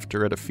long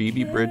after at a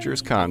Phoebe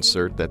Bridgers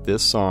concert that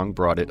this song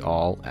brought it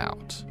all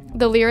out.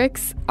 The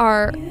lyrics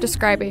are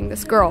describing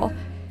this girl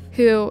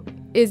who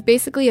is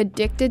basically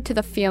addicted to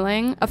the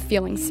feeling of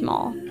feeling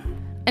small.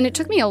 And it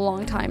took me a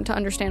long time to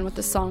understand what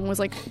this song was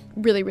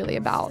really, really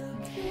about.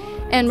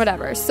 And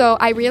whatever. So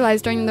I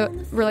realized during the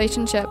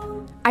relationship,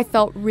 I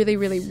felt really,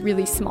 really,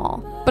 really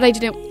small. But I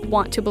didn't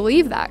want to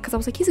believe that because I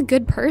was like, he's a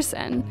good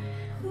person.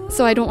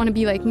 So I don't want to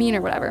be mean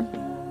or whatever.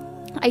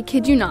 I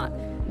kid you not.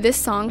 This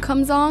song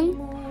comes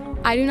on.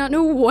 I do not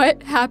know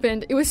what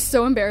happened. It was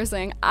so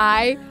embarrassing.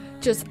 I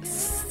just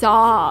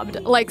sobbed,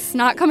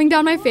 snot coming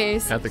down my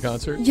face. At the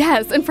concert?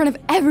 Yes, in front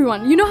of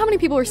everyone. You know how many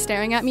people were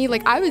staring at me?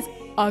 I was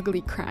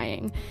ugly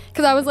crying.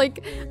 Because I was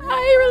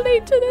I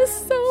relate to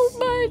this so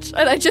much.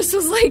 And I just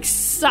was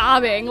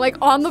sobbing,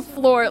 on the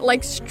floor,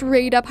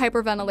 straight up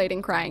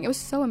hyperventilating, crying. It was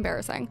so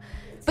embarrassing.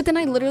 But then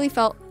I literally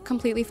felt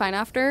completely fine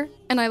after.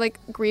 And I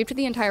grieved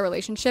the entire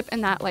relationship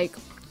in that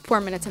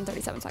 4 minutes and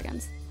 37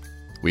 seconds.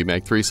 We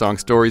make three-song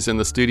stories in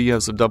the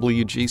studios of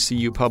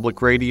WGCU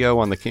Public Radio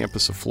on the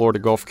campus of Florida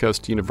Gulf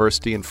Coast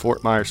University in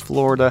Fort Myers,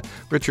 Florida.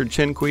 Richard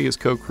Chinqui is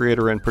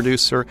co-creator and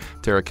producer.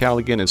 Tara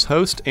Callaghan is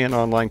host and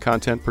online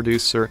content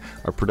producer.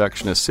 Our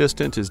production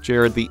assistant is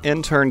Jared the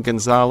Intern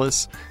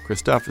Gonzalez.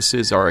 Christophus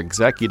is our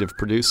executive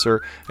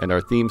producer, and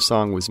our theme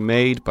song was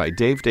made by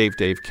Dave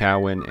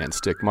Cowan and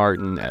Stick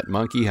Martin at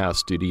Monkey House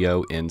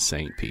Studio in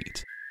St.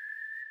 Pete.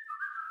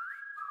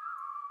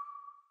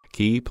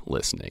 Keep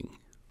listening.